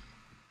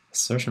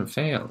 Assertion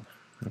failed.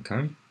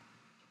 Okay.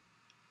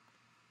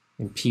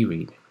 And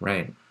pread,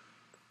 right.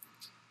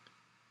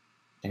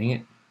 Dang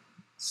it.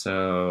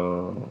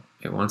 So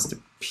it wants to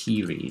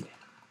pread.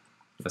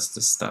 That's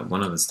the stub,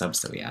 one of the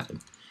stubs that we added.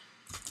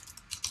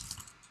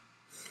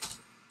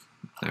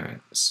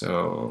 Alright,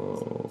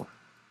 so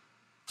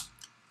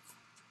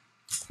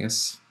I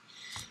guess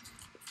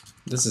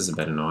this is a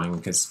bit annoying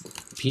because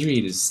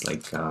pread is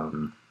like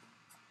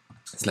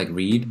it's like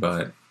read,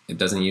 but it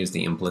doesn't use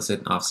the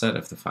implicit offset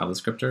of the file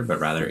descriptor, but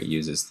rather it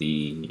uses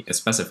the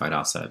specified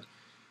offset.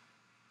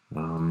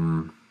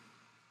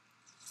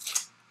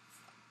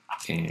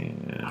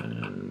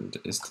 And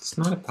is this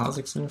not a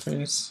POSIX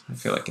interface? I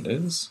feel like it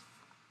is.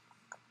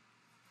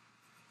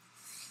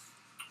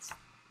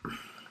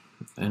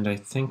 And I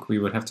think we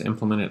would have to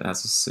implement it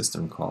as a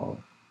system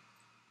call.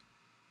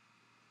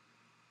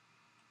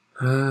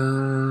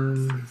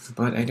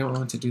 But I don't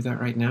want to do that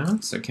right now,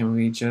 so can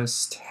we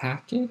just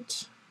hack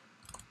it?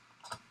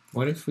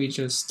 What if we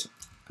just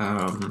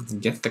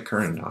get the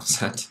current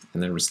offset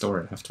and then restore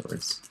it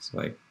afterwards? So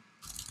like,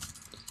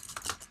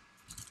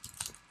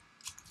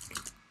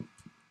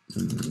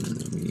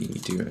 we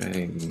do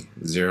a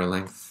zero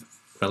length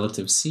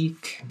relative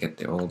seek, get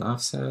the old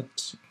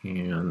offset,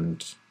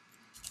 and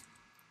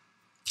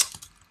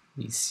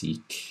we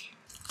seek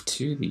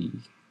to the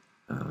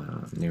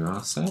new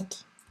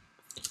offset,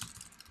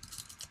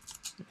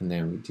 and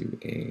then we do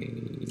a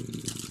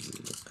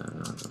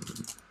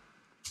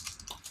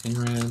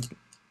inred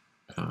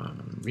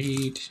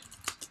read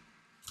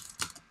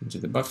into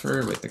the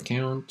buffer with the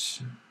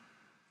count,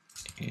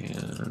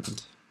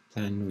 and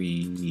then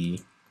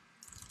we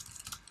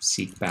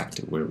seek back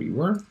to where we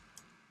were.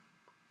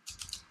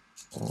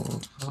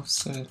 Old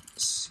offset,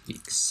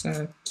 seek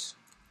set,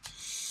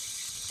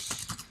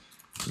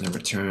 and then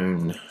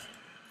return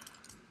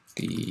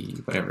the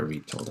whatever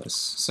read told us.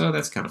 So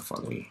that's kind of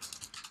fugly.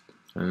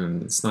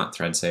 And it's not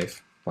thread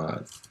safe,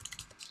 but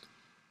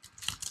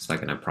it's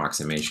like an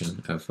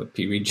approximation of what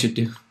pread should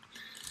do.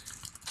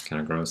 Kind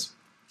of gross.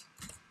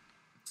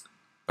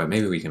 But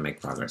maybe we can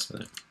make progress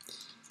with it.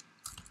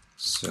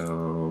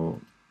 So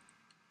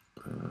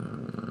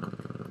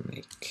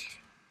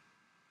make.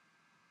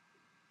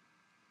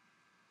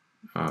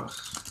 I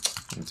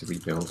have to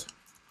rebuild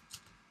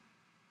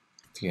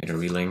to get a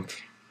relink.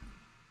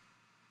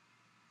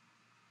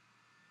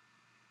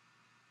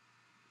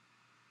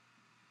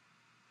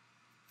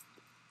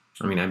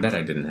 I mean, I bet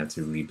I didn't have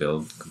to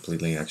rebuild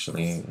completely,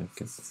 actually. I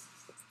could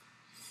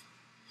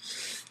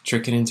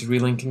trick it into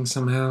relinking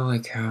somehow,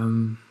 like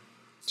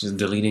just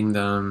deleting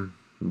the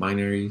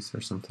binaries or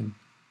something.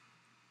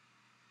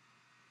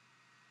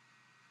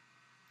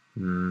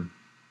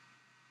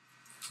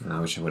 I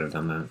wish I would have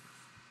done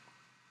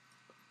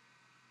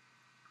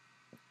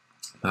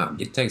that.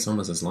 It takes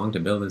almost as long to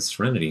build as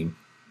Serenity.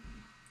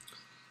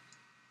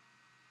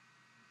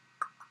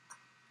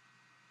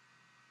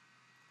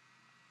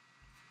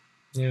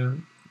 Yeah.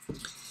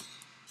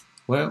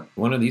 Well,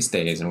 one of these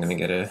days I'm going to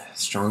get a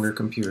stronger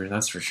computer,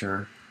 that's for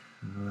sure.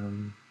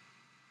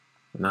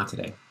 But not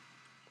today.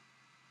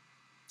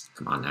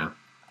 Come on now.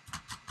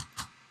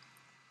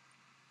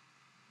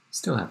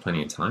 Still have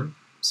plenty of time,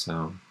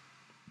 so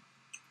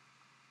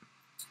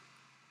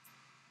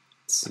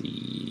let's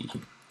see.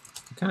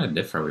 What kind of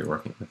diff are we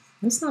working with?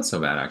 It's not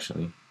so bad,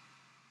 actually.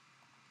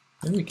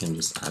 Maybe we can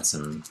just add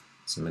some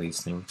of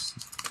these things.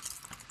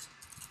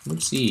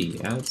 Let's see,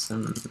 add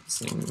some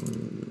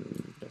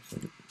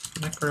different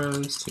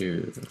macros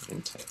to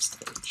in-type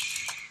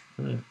stage.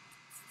 And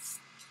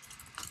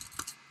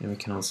we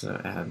can also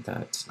add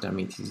that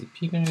dummy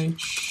TCP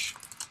page.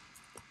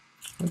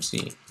 Let's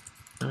see,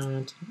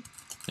 add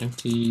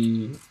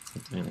empty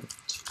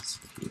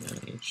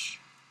TCP page.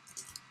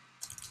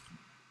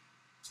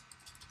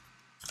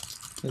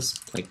 This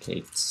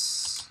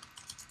placates.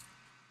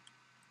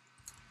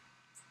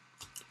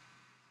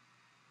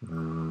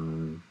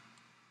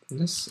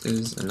 This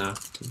is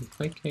enough to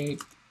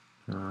placate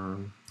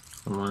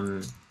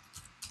anyone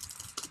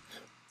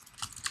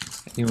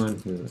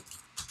who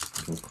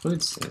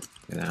includes it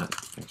without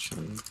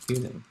actually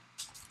using.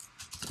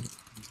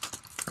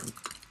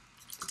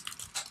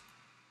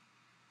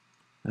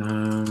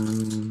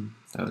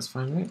 That was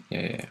fine, right?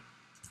 Yeah.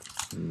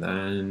 And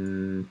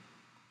then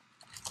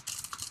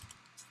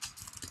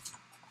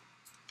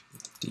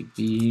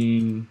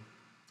DB.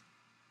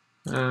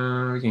 We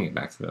can get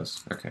back to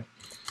those. Okay.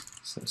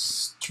 So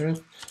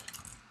strip,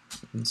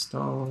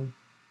 install,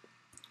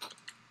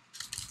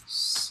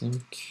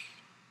 sync,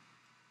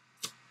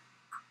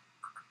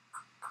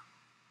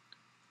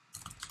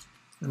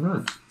 and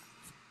run.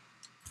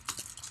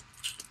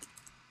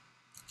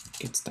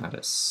 Git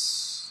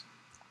status.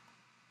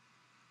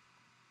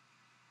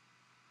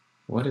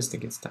 What is the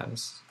git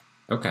status?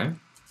 Okay.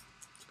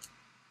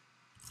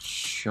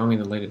 Show me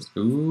the latest.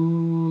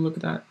 Ooh, look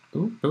at that.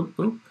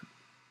 Oop.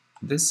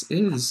 This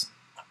is,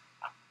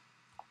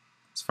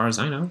 as far as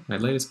I know, my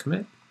latest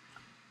commit.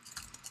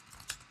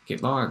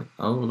 Git log.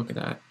 Oh, look at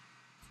that.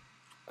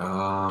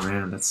 Oh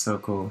man, that's so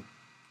cool.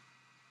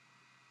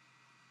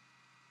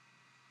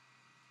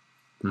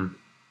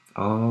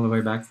 All the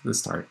way back to the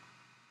start.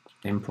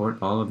 Import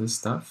all of this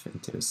stuff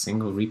into a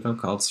single repo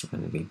called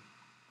Serenity.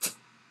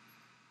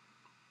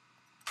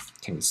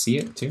 Can you see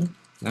it too?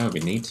 That would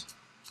be neat.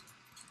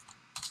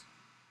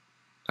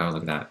 Oh,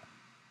 look at that.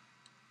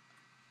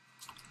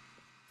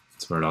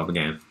 That's where it all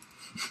began.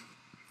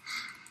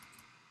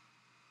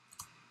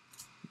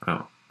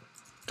 Oh,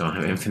 don't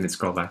have infinite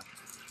scroll back.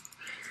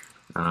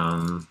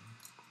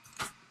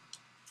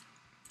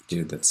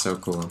 Dude, that's so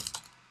cool.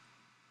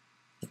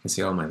 You can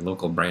see all my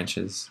local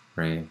branches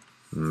where I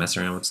mess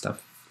around with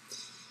stuff.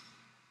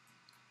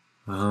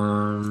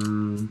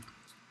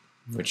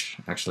 Which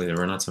actually there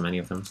were not so many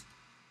of them.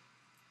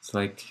 It's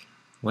like,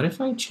 what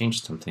if I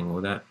changed something?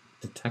 Will that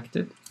detect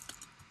it?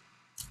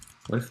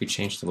 What if we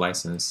changed the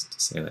license to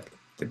say like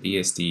the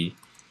BSD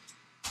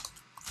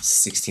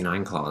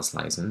 69 clause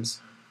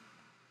license?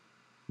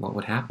 What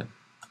would happen?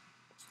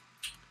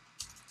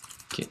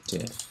 Git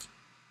diff.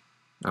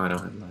 Oh, I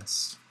don't have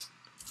less.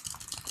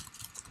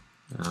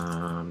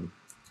 I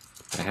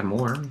have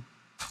more.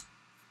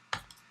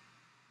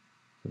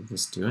 Did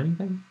this do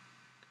anything?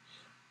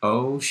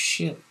 Oh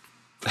shit.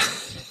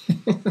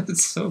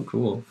 That's so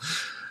cool.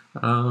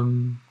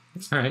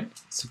 Alright,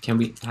 so can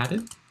we add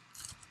it?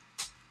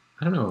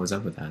 I don't know what was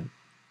up with that.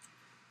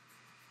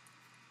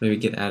 Maybe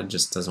git add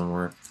just doesn't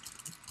work.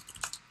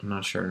 I'm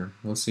not sure.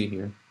 We'll see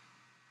here.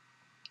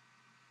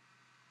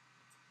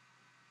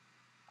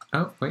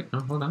 Oh, wait,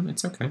 no, hold on,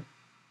 it's okay.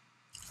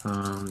 So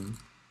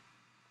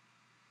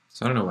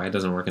I don't know why it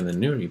doesn't work in the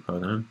new repo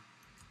then.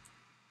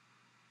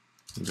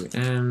 Do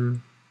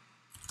m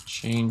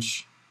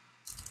change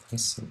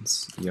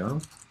license,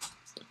 yo.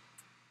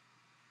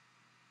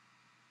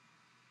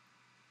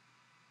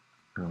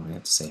 Oh, I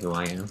have to say who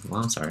I am.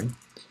 Well, I'm sorry.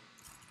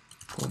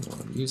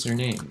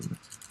 Username,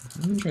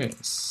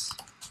 Andres.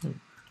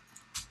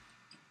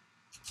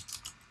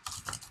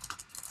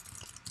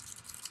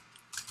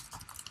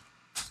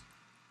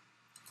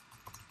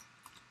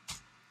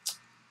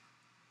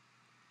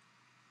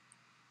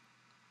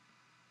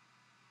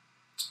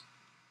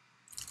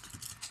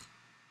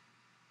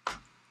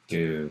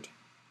 Dude.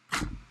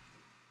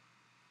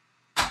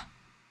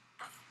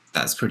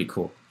 That's pretty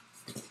cool.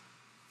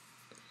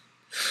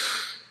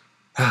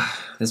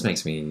 This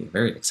makes me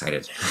very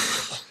excited.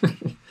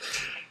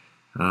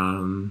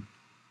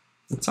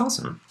 It's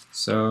awesome.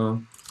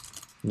 So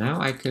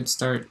now I could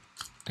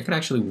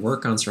actually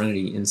work on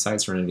Serenity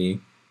inside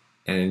Serenity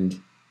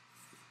and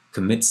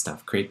commit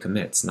stuff, create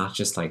commits, not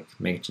just like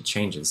make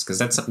changes, because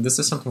this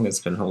is something that's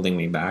been holding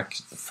me back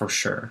for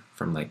sure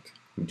from like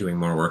doing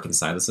more work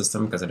inside the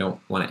system, because I don't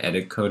want to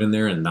edit code in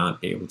there and not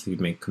be able to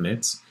make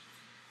commits.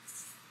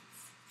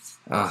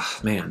 Ah,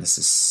 man, this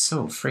is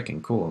so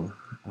freaking cool.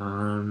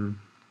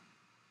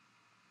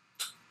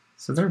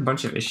 So there are a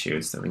bunch of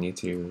issues that we need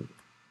to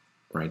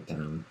write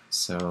down.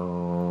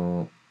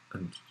 So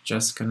I'm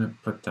just gonna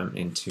put them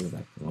into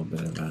like a little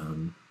bit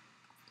of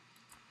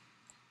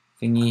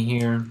thingy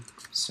here.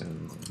 So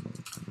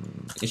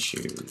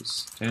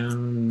issues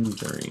found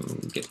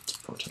during Git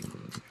porting.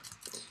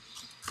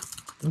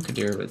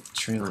 Unkadir with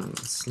trailing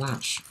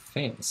 /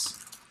 fails.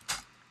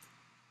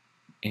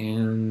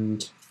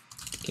 And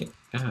git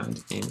add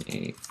in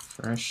a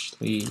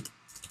freshly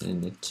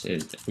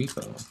initted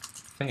repo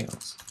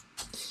fails.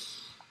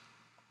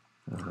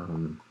 I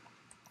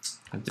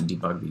have to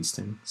debug these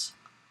things.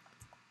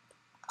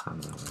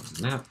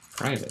 Map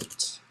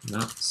private,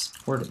 not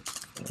supported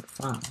for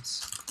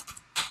files.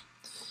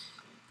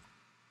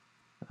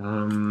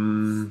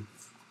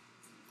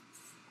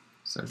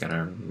 So I've got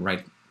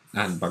to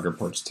add bug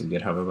reports to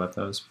GitHub about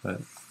those,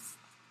 but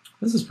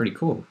this is pretty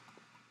cool.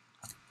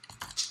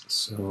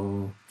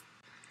 So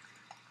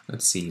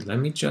let's see, let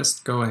me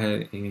just go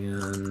ahead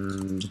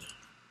and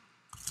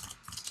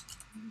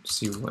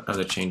see what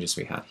other changes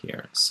we have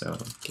here. So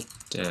git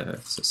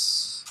dev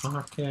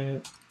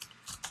socket,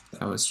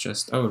 that was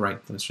just, oh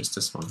right, that's just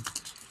this one.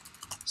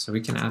 So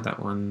we can add that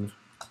one.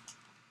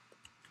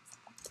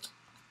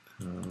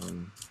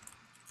 And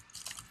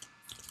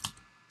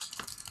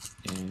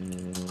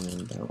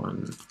that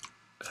one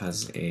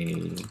has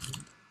a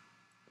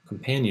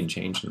companion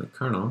change in the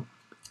kernel.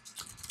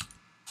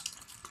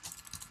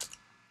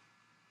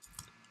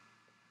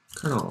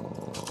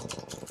 Kernel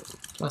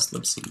plus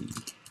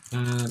libc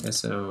add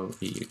so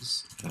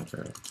reuse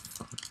adverb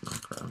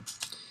macro.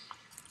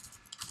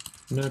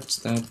 Note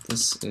that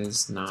this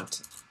is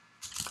not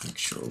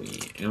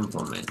actually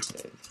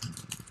implemented,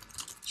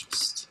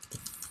 just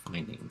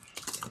defining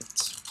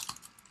it.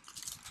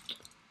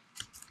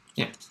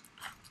 Yeah.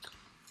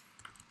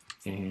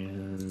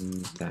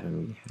 And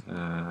then we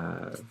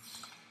have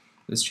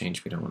this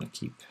change we don't want to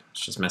keep.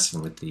 It's just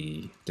messing with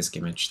the disk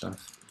image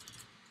stuff.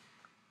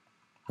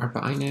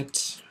 ARPA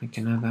init, we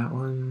can add that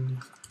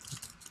one.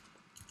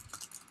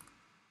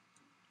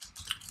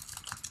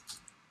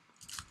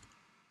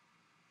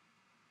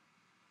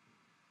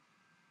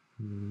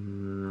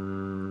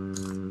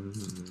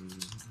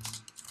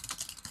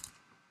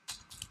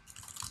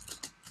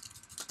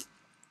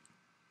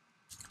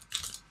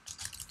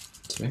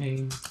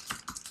 Today.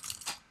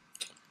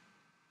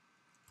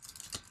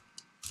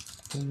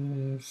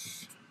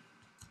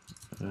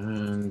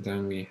 And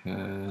then we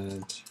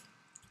had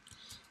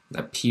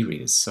that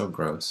p-read is so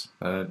gross,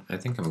 but I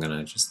think I'm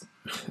gonna just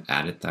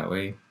add it that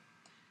way.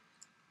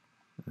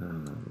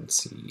 Let's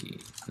see,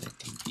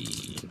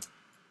 netdb.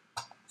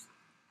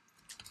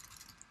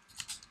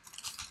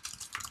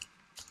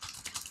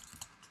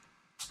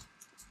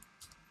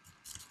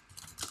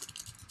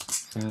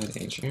 Add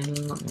a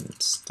journal and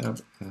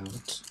stub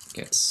out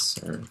get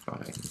served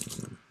by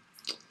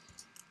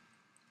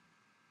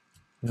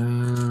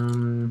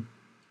name.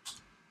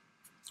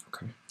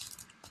 Okay.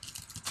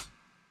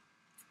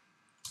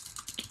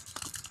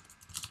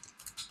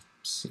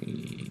 Let's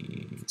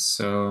see.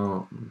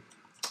 So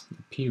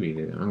the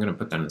p-read, I'm gonna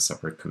put that in a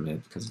separate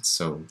commit because it's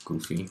so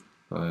goofy.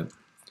 But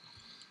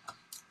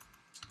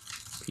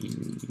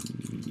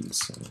p-read,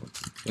 so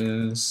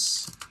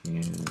this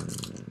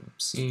and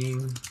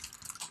seeing.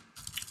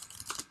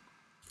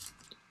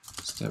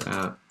 Step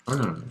out. Oh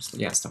no,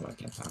 yeah, step out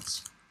get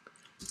paths.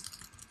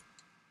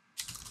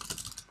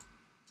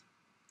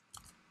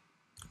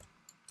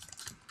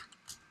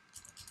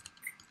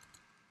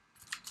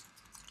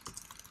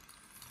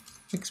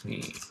 Fix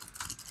me.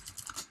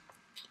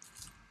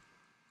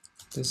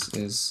 This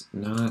is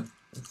not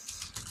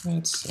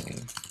thread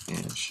safe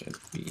and should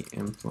be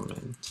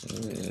implemented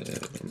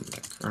in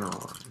the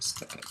kernel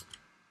instead.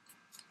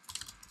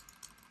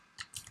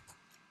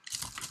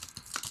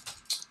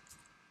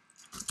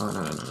 Oh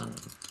no.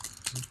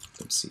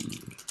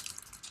 Oopsie.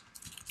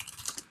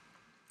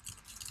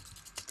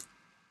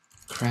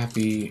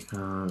 Crappy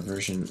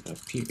version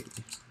of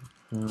p-read.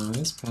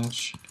 This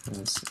patch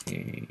has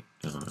a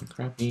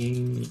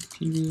crappy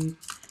p-read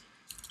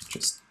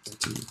just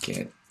to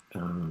get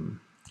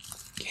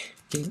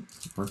it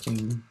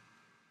working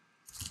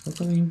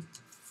properly.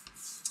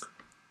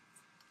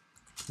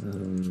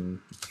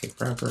 A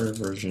proper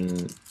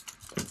version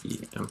would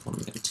be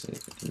implemented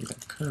in the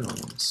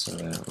kernel so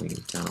that we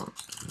don't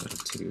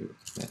have to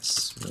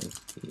mess with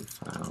the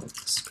file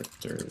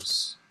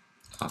descriptors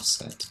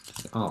offset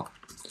at all.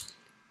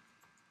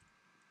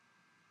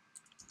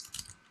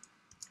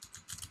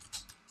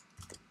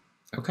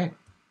 Okay,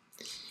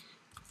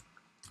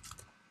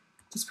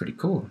 that's pretty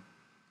cool.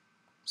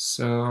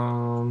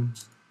 So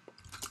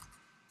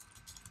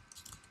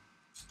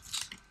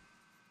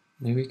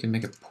maybe we can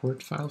make a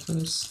port file for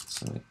this,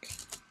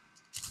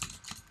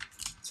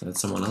 so that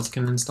someone else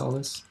can install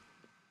this.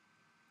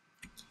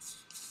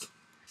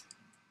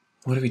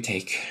 what do we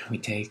take? We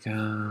take,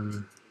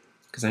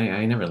 because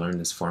I never learned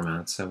this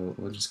format, so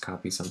we'll just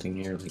copy something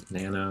here like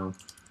nano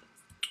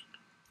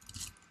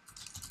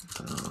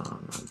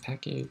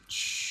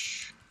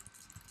package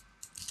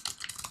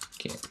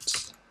get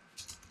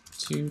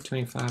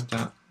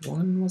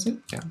 225.1, was it?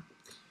 Yeah.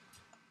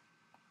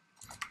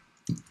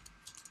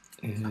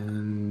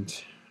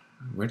 And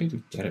where did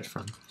we get it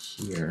from?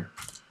 Here.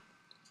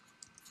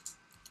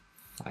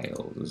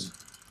 Files.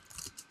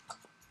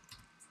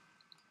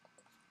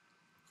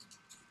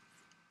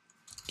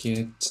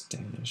 Get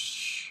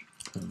dash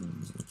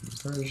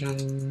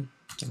version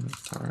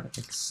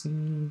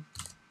 .rxc.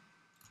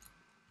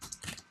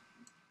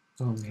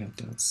 Oh, we have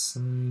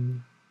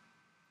 .sign.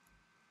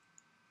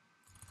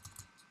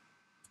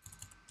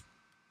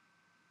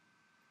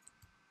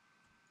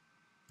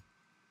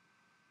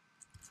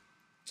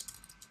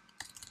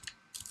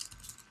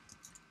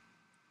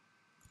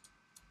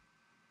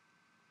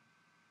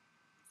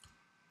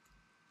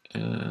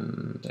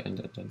 And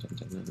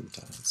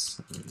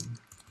 .sign.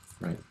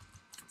 Right.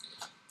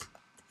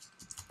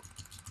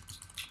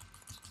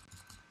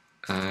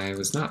 I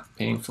was not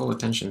paying full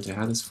attention to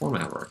how this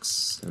format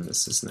works, and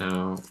this is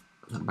now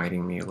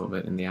biting me a little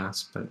bit in the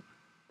ass, but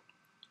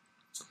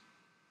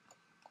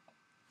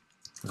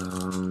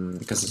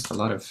because there's a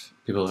lot of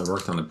people have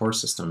worked on the port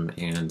system,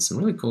 and some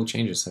really cool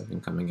changes have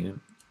been coming in.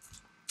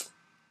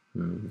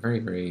 I'm very,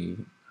 very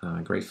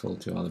grateful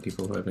to all the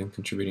people who have been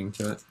contributing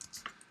to it.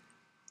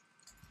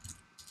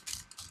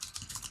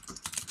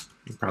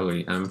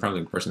 I'm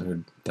probably the person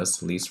who does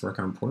the least work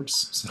on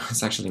ports, so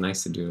it's actually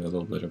nice to do a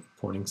little bit of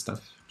porting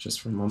stuff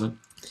just for a moment.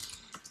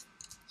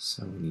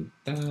 So we need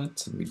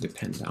that, and we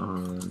depend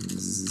on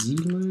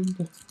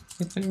zlib,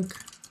 I think,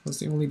 was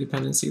the only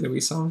dependency that we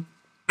saw.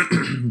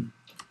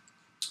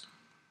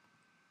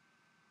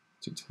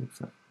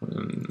 225.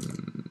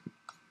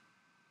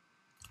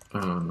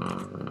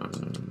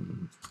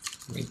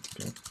 Wait,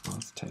 get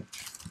auth type.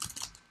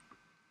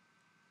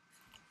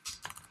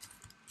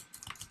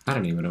 I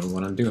don't even know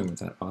what I'm doing with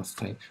that auth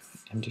type.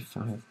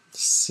 MD5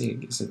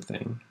 sig is a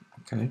thing.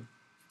 Okay.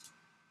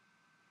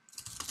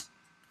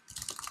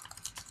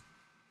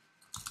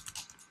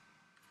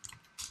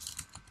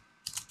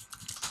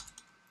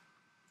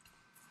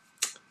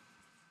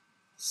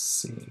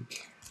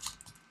 Sig.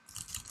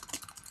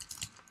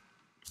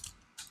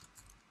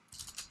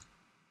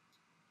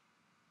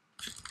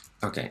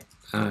 Okay,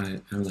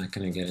 I'm not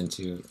going to get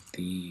into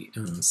the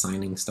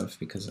signing stuff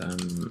because I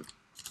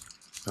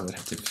would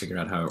have to figure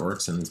out how it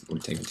works and it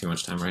would take too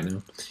much time right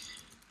now.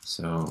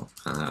 So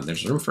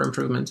there's room for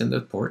improvement in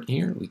the port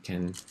here. We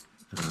can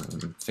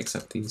fix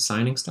up the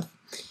signing stuff.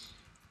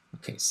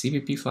 Okay,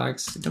 CVP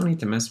flags, don't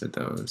need to mess with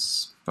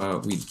those,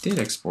 but we did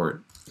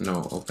export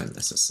no open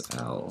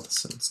SSL,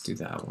 so let's do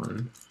that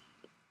one.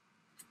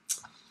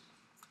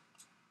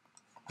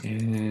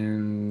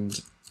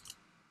 And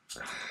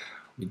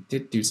we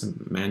did do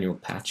some manual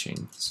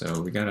patching,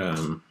 so we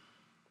gotta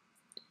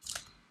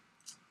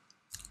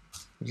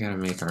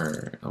make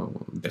our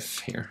diff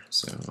here.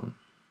 So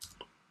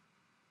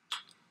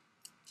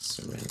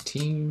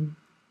Serenity.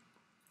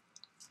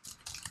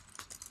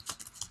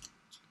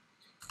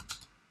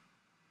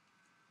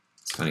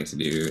 It's funny to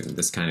do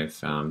this kind of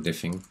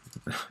diffing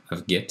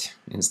of Git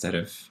instead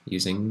of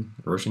using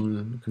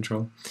version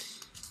control.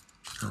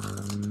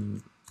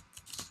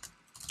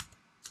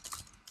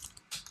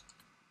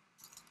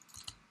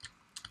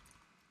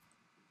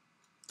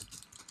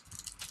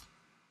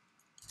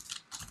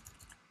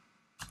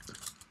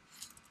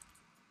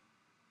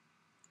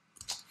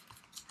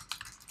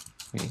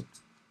 Wait.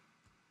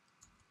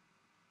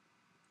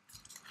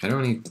 I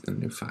don't need the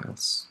new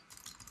files.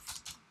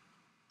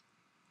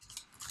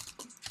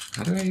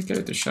 How do I get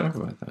it to shut up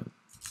about that?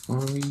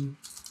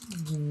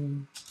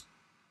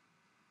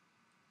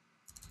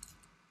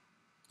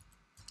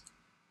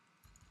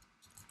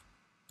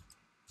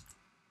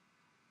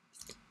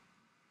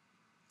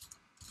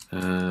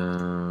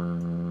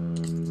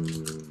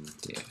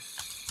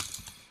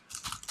 Diff.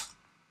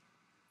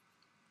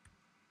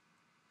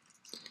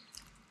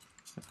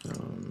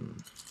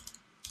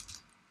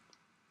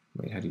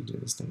 Wait, how do you do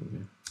this thing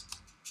again?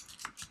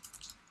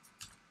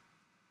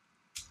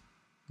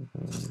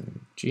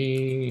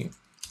 G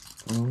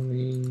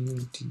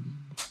only D.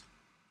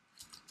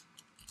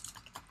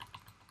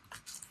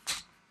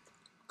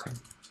 Okay.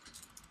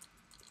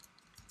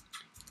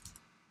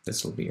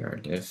 This will be our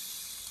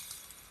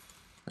diff.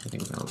 I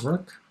think that'll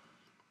work.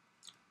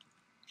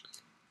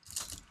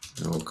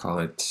 And we'll call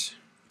it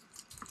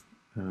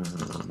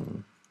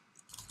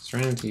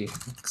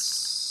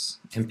SerenityOS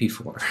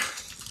MP4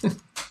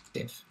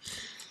 diff.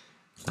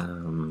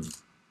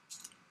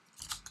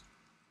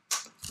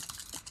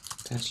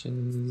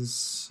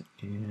 Patches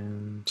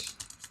and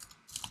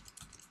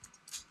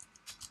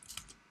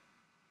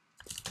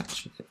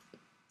patch it.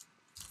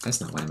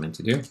 That's not what I meant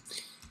to do.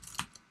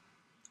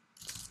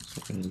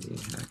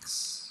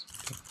 SerenityOS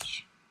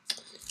patch.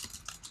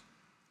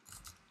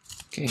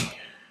 Okay,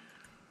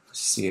 let's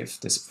see if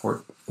this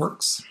port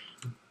works.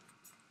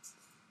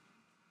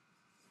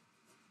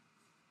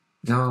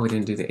 No, we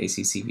didn't do the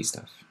ACCV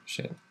stuff.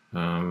 Shit.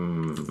 Where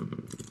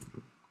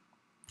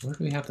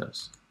do we have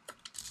those?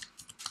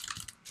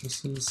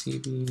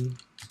 ACCV.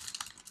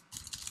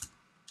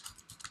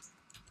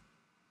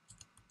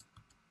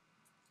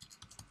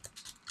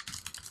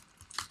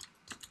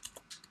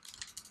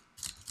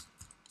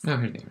 Oh,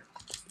 here they are.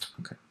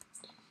 Okay.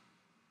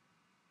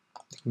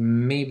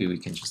 Maybe we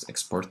can just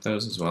export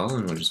those as well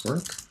and we'll just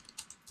work.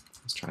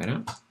 Let's try it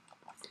out.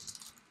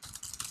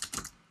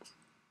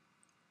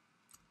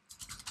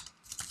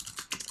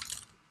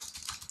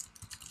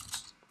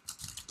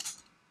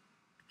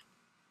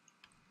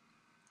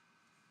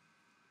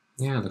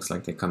 Yeah, it looks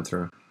like they come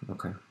through.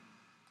 Okay.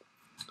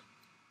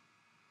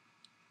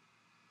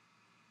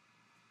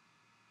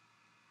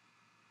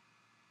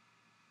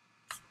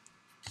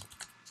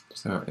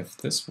 So if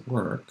this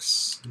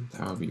works,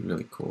 that would be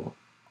really cool.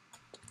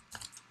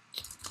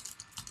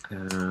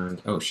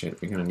 And oh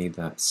shit, we're gonna need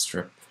that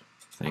strip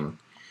thing.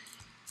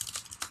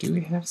 Do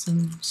we have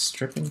some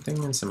stripping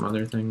thing and some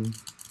other thing?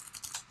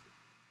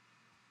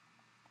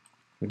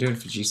 We do it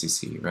for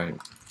GCC, right?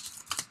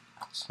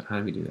 So how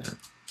do we do that?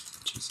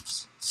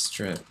 GCC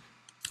strip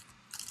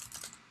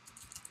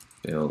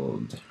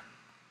build.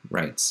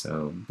 Right,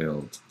 so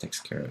build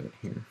takes care of it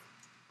here.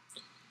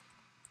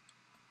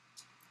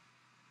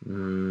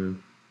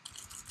 I'm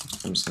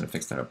just gonna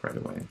fix that up right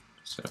away.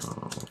 So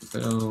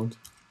build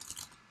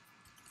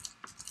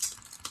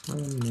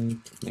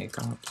run make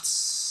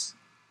ops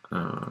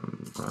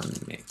run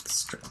make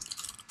strip.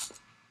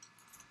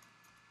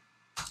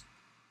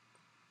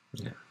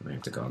 Yeah, we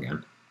have to go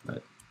again,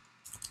 but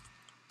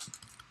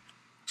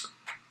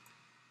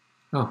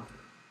oh,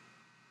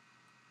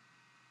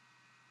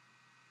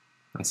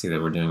 I see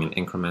that we're doing an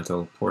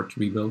incremental port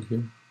rebuild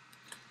here.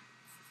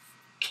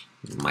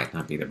 It might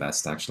not be the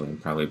best actually.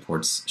 Probably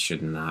ports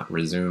should not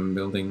resume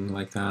building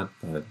like that,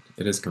 but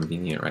it is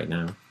convenient right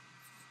now.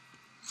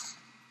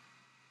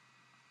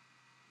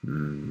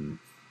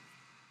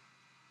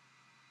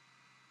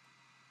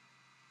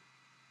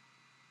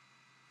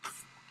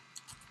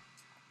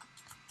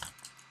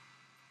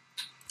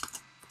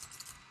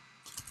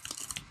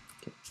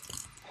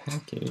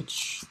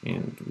 Package,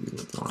 and we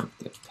would want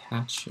the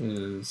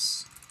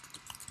patches.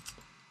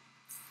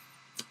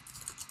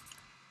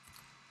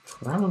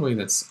 Probably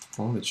that's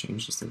all the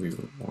changes that we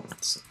would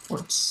want.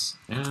 Supports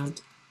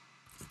add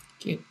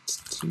git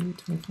to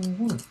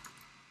 2021.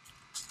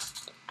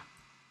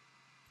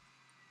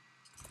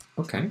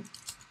 Okay.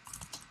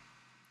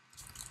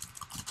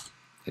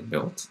 It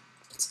built.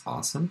 It's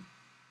awesome.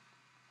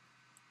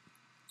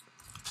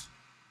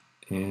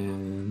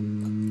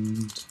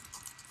 And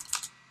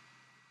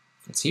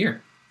it's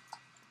here.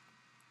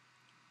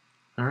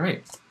 All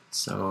right.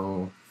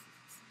 So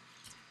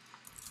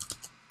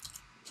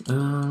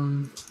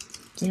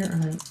there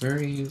are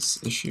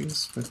various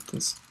issues with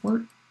this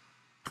port,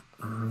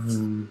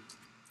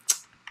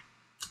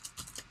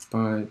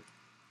 but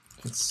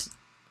it's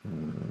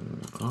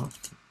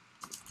off.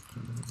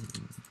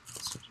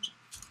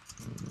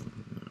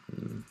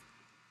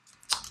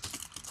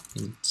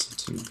 Needs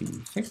to be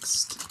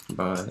fixed,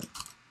 but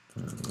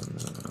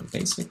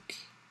basic.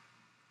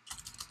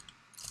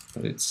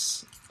 But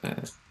it's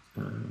at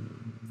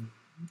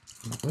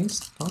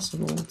least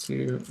possible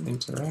to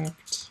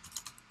interact,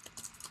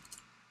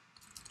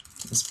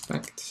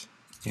 inspect,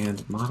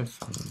 and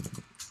modify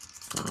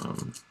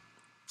from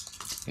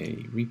a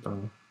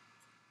repo.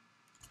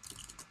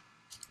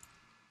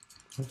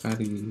 If I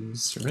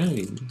use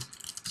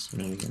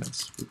SerenityOS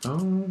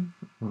repo,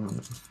 or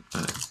if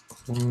I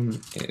clone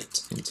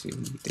it into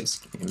the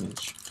disk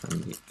image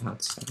from the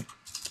outside.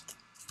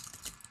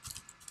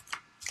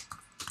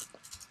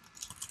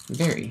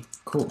 Very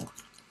cool.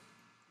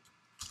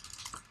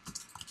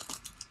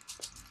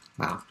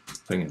 Wow,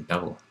 putting in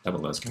double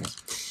those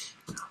guys.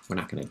 No, we're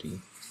not gonna do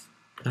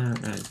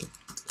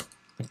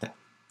like that.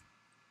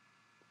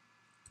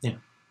 Yeah.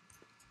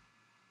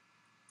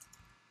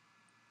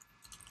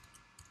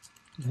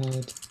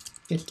 Add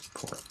bit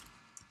port.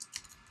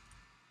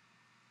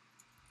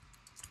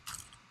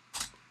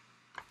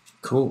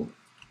 Cool.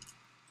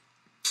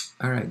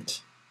 All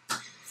right.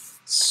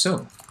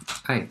 So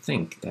I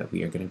think that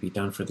we are going to be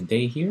done for the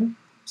day here.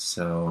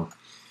 So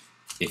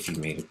if you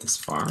made it this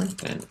far,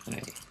 then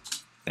I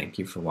thank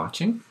you for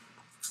watching,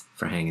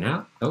 for hanging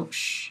out. Oh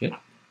shit.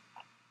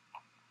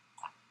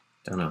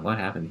 Don't know what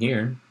happened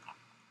here.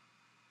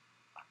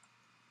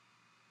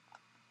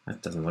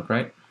 That doesn't look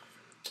right.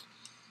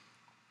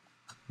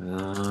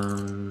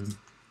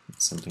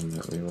 It's something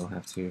that we will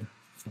have to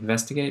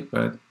investigate,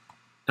 but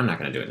I'm not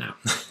going to do it now.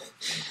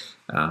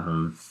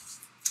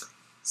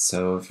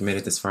 So if you made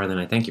it this far, then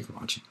I thank you for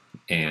watching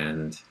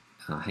and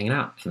hanging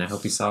out, and I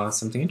hope you saw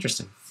something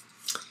interesting.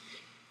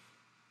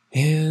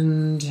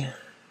 And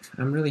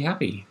I'm really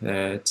happy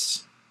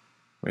that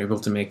we're able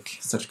to make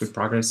such good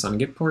progress on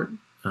Gitport.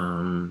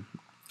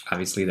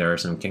 Obviously, there are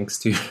some kinks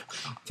to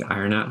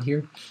iron out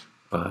here,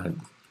 but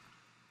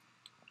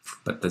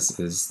this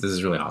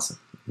is really awesome.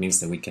 It means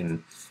that we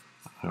can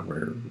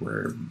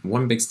we're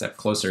one big step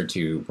closer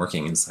to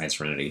working inside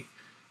Serenity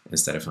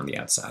instead of on the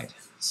outside.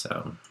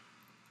 So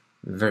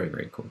very,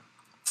 very cool.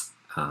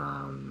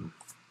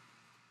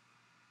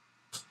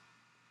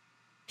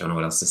 Don't know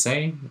what else to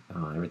say.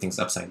 Everything's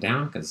upside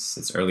down because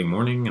it's early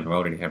morning and I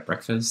already had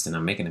breakfast and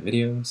I'm making a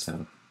video,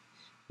 so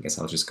I guess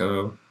I'll just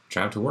go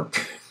drive to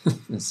work.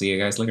 See you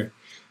guys later.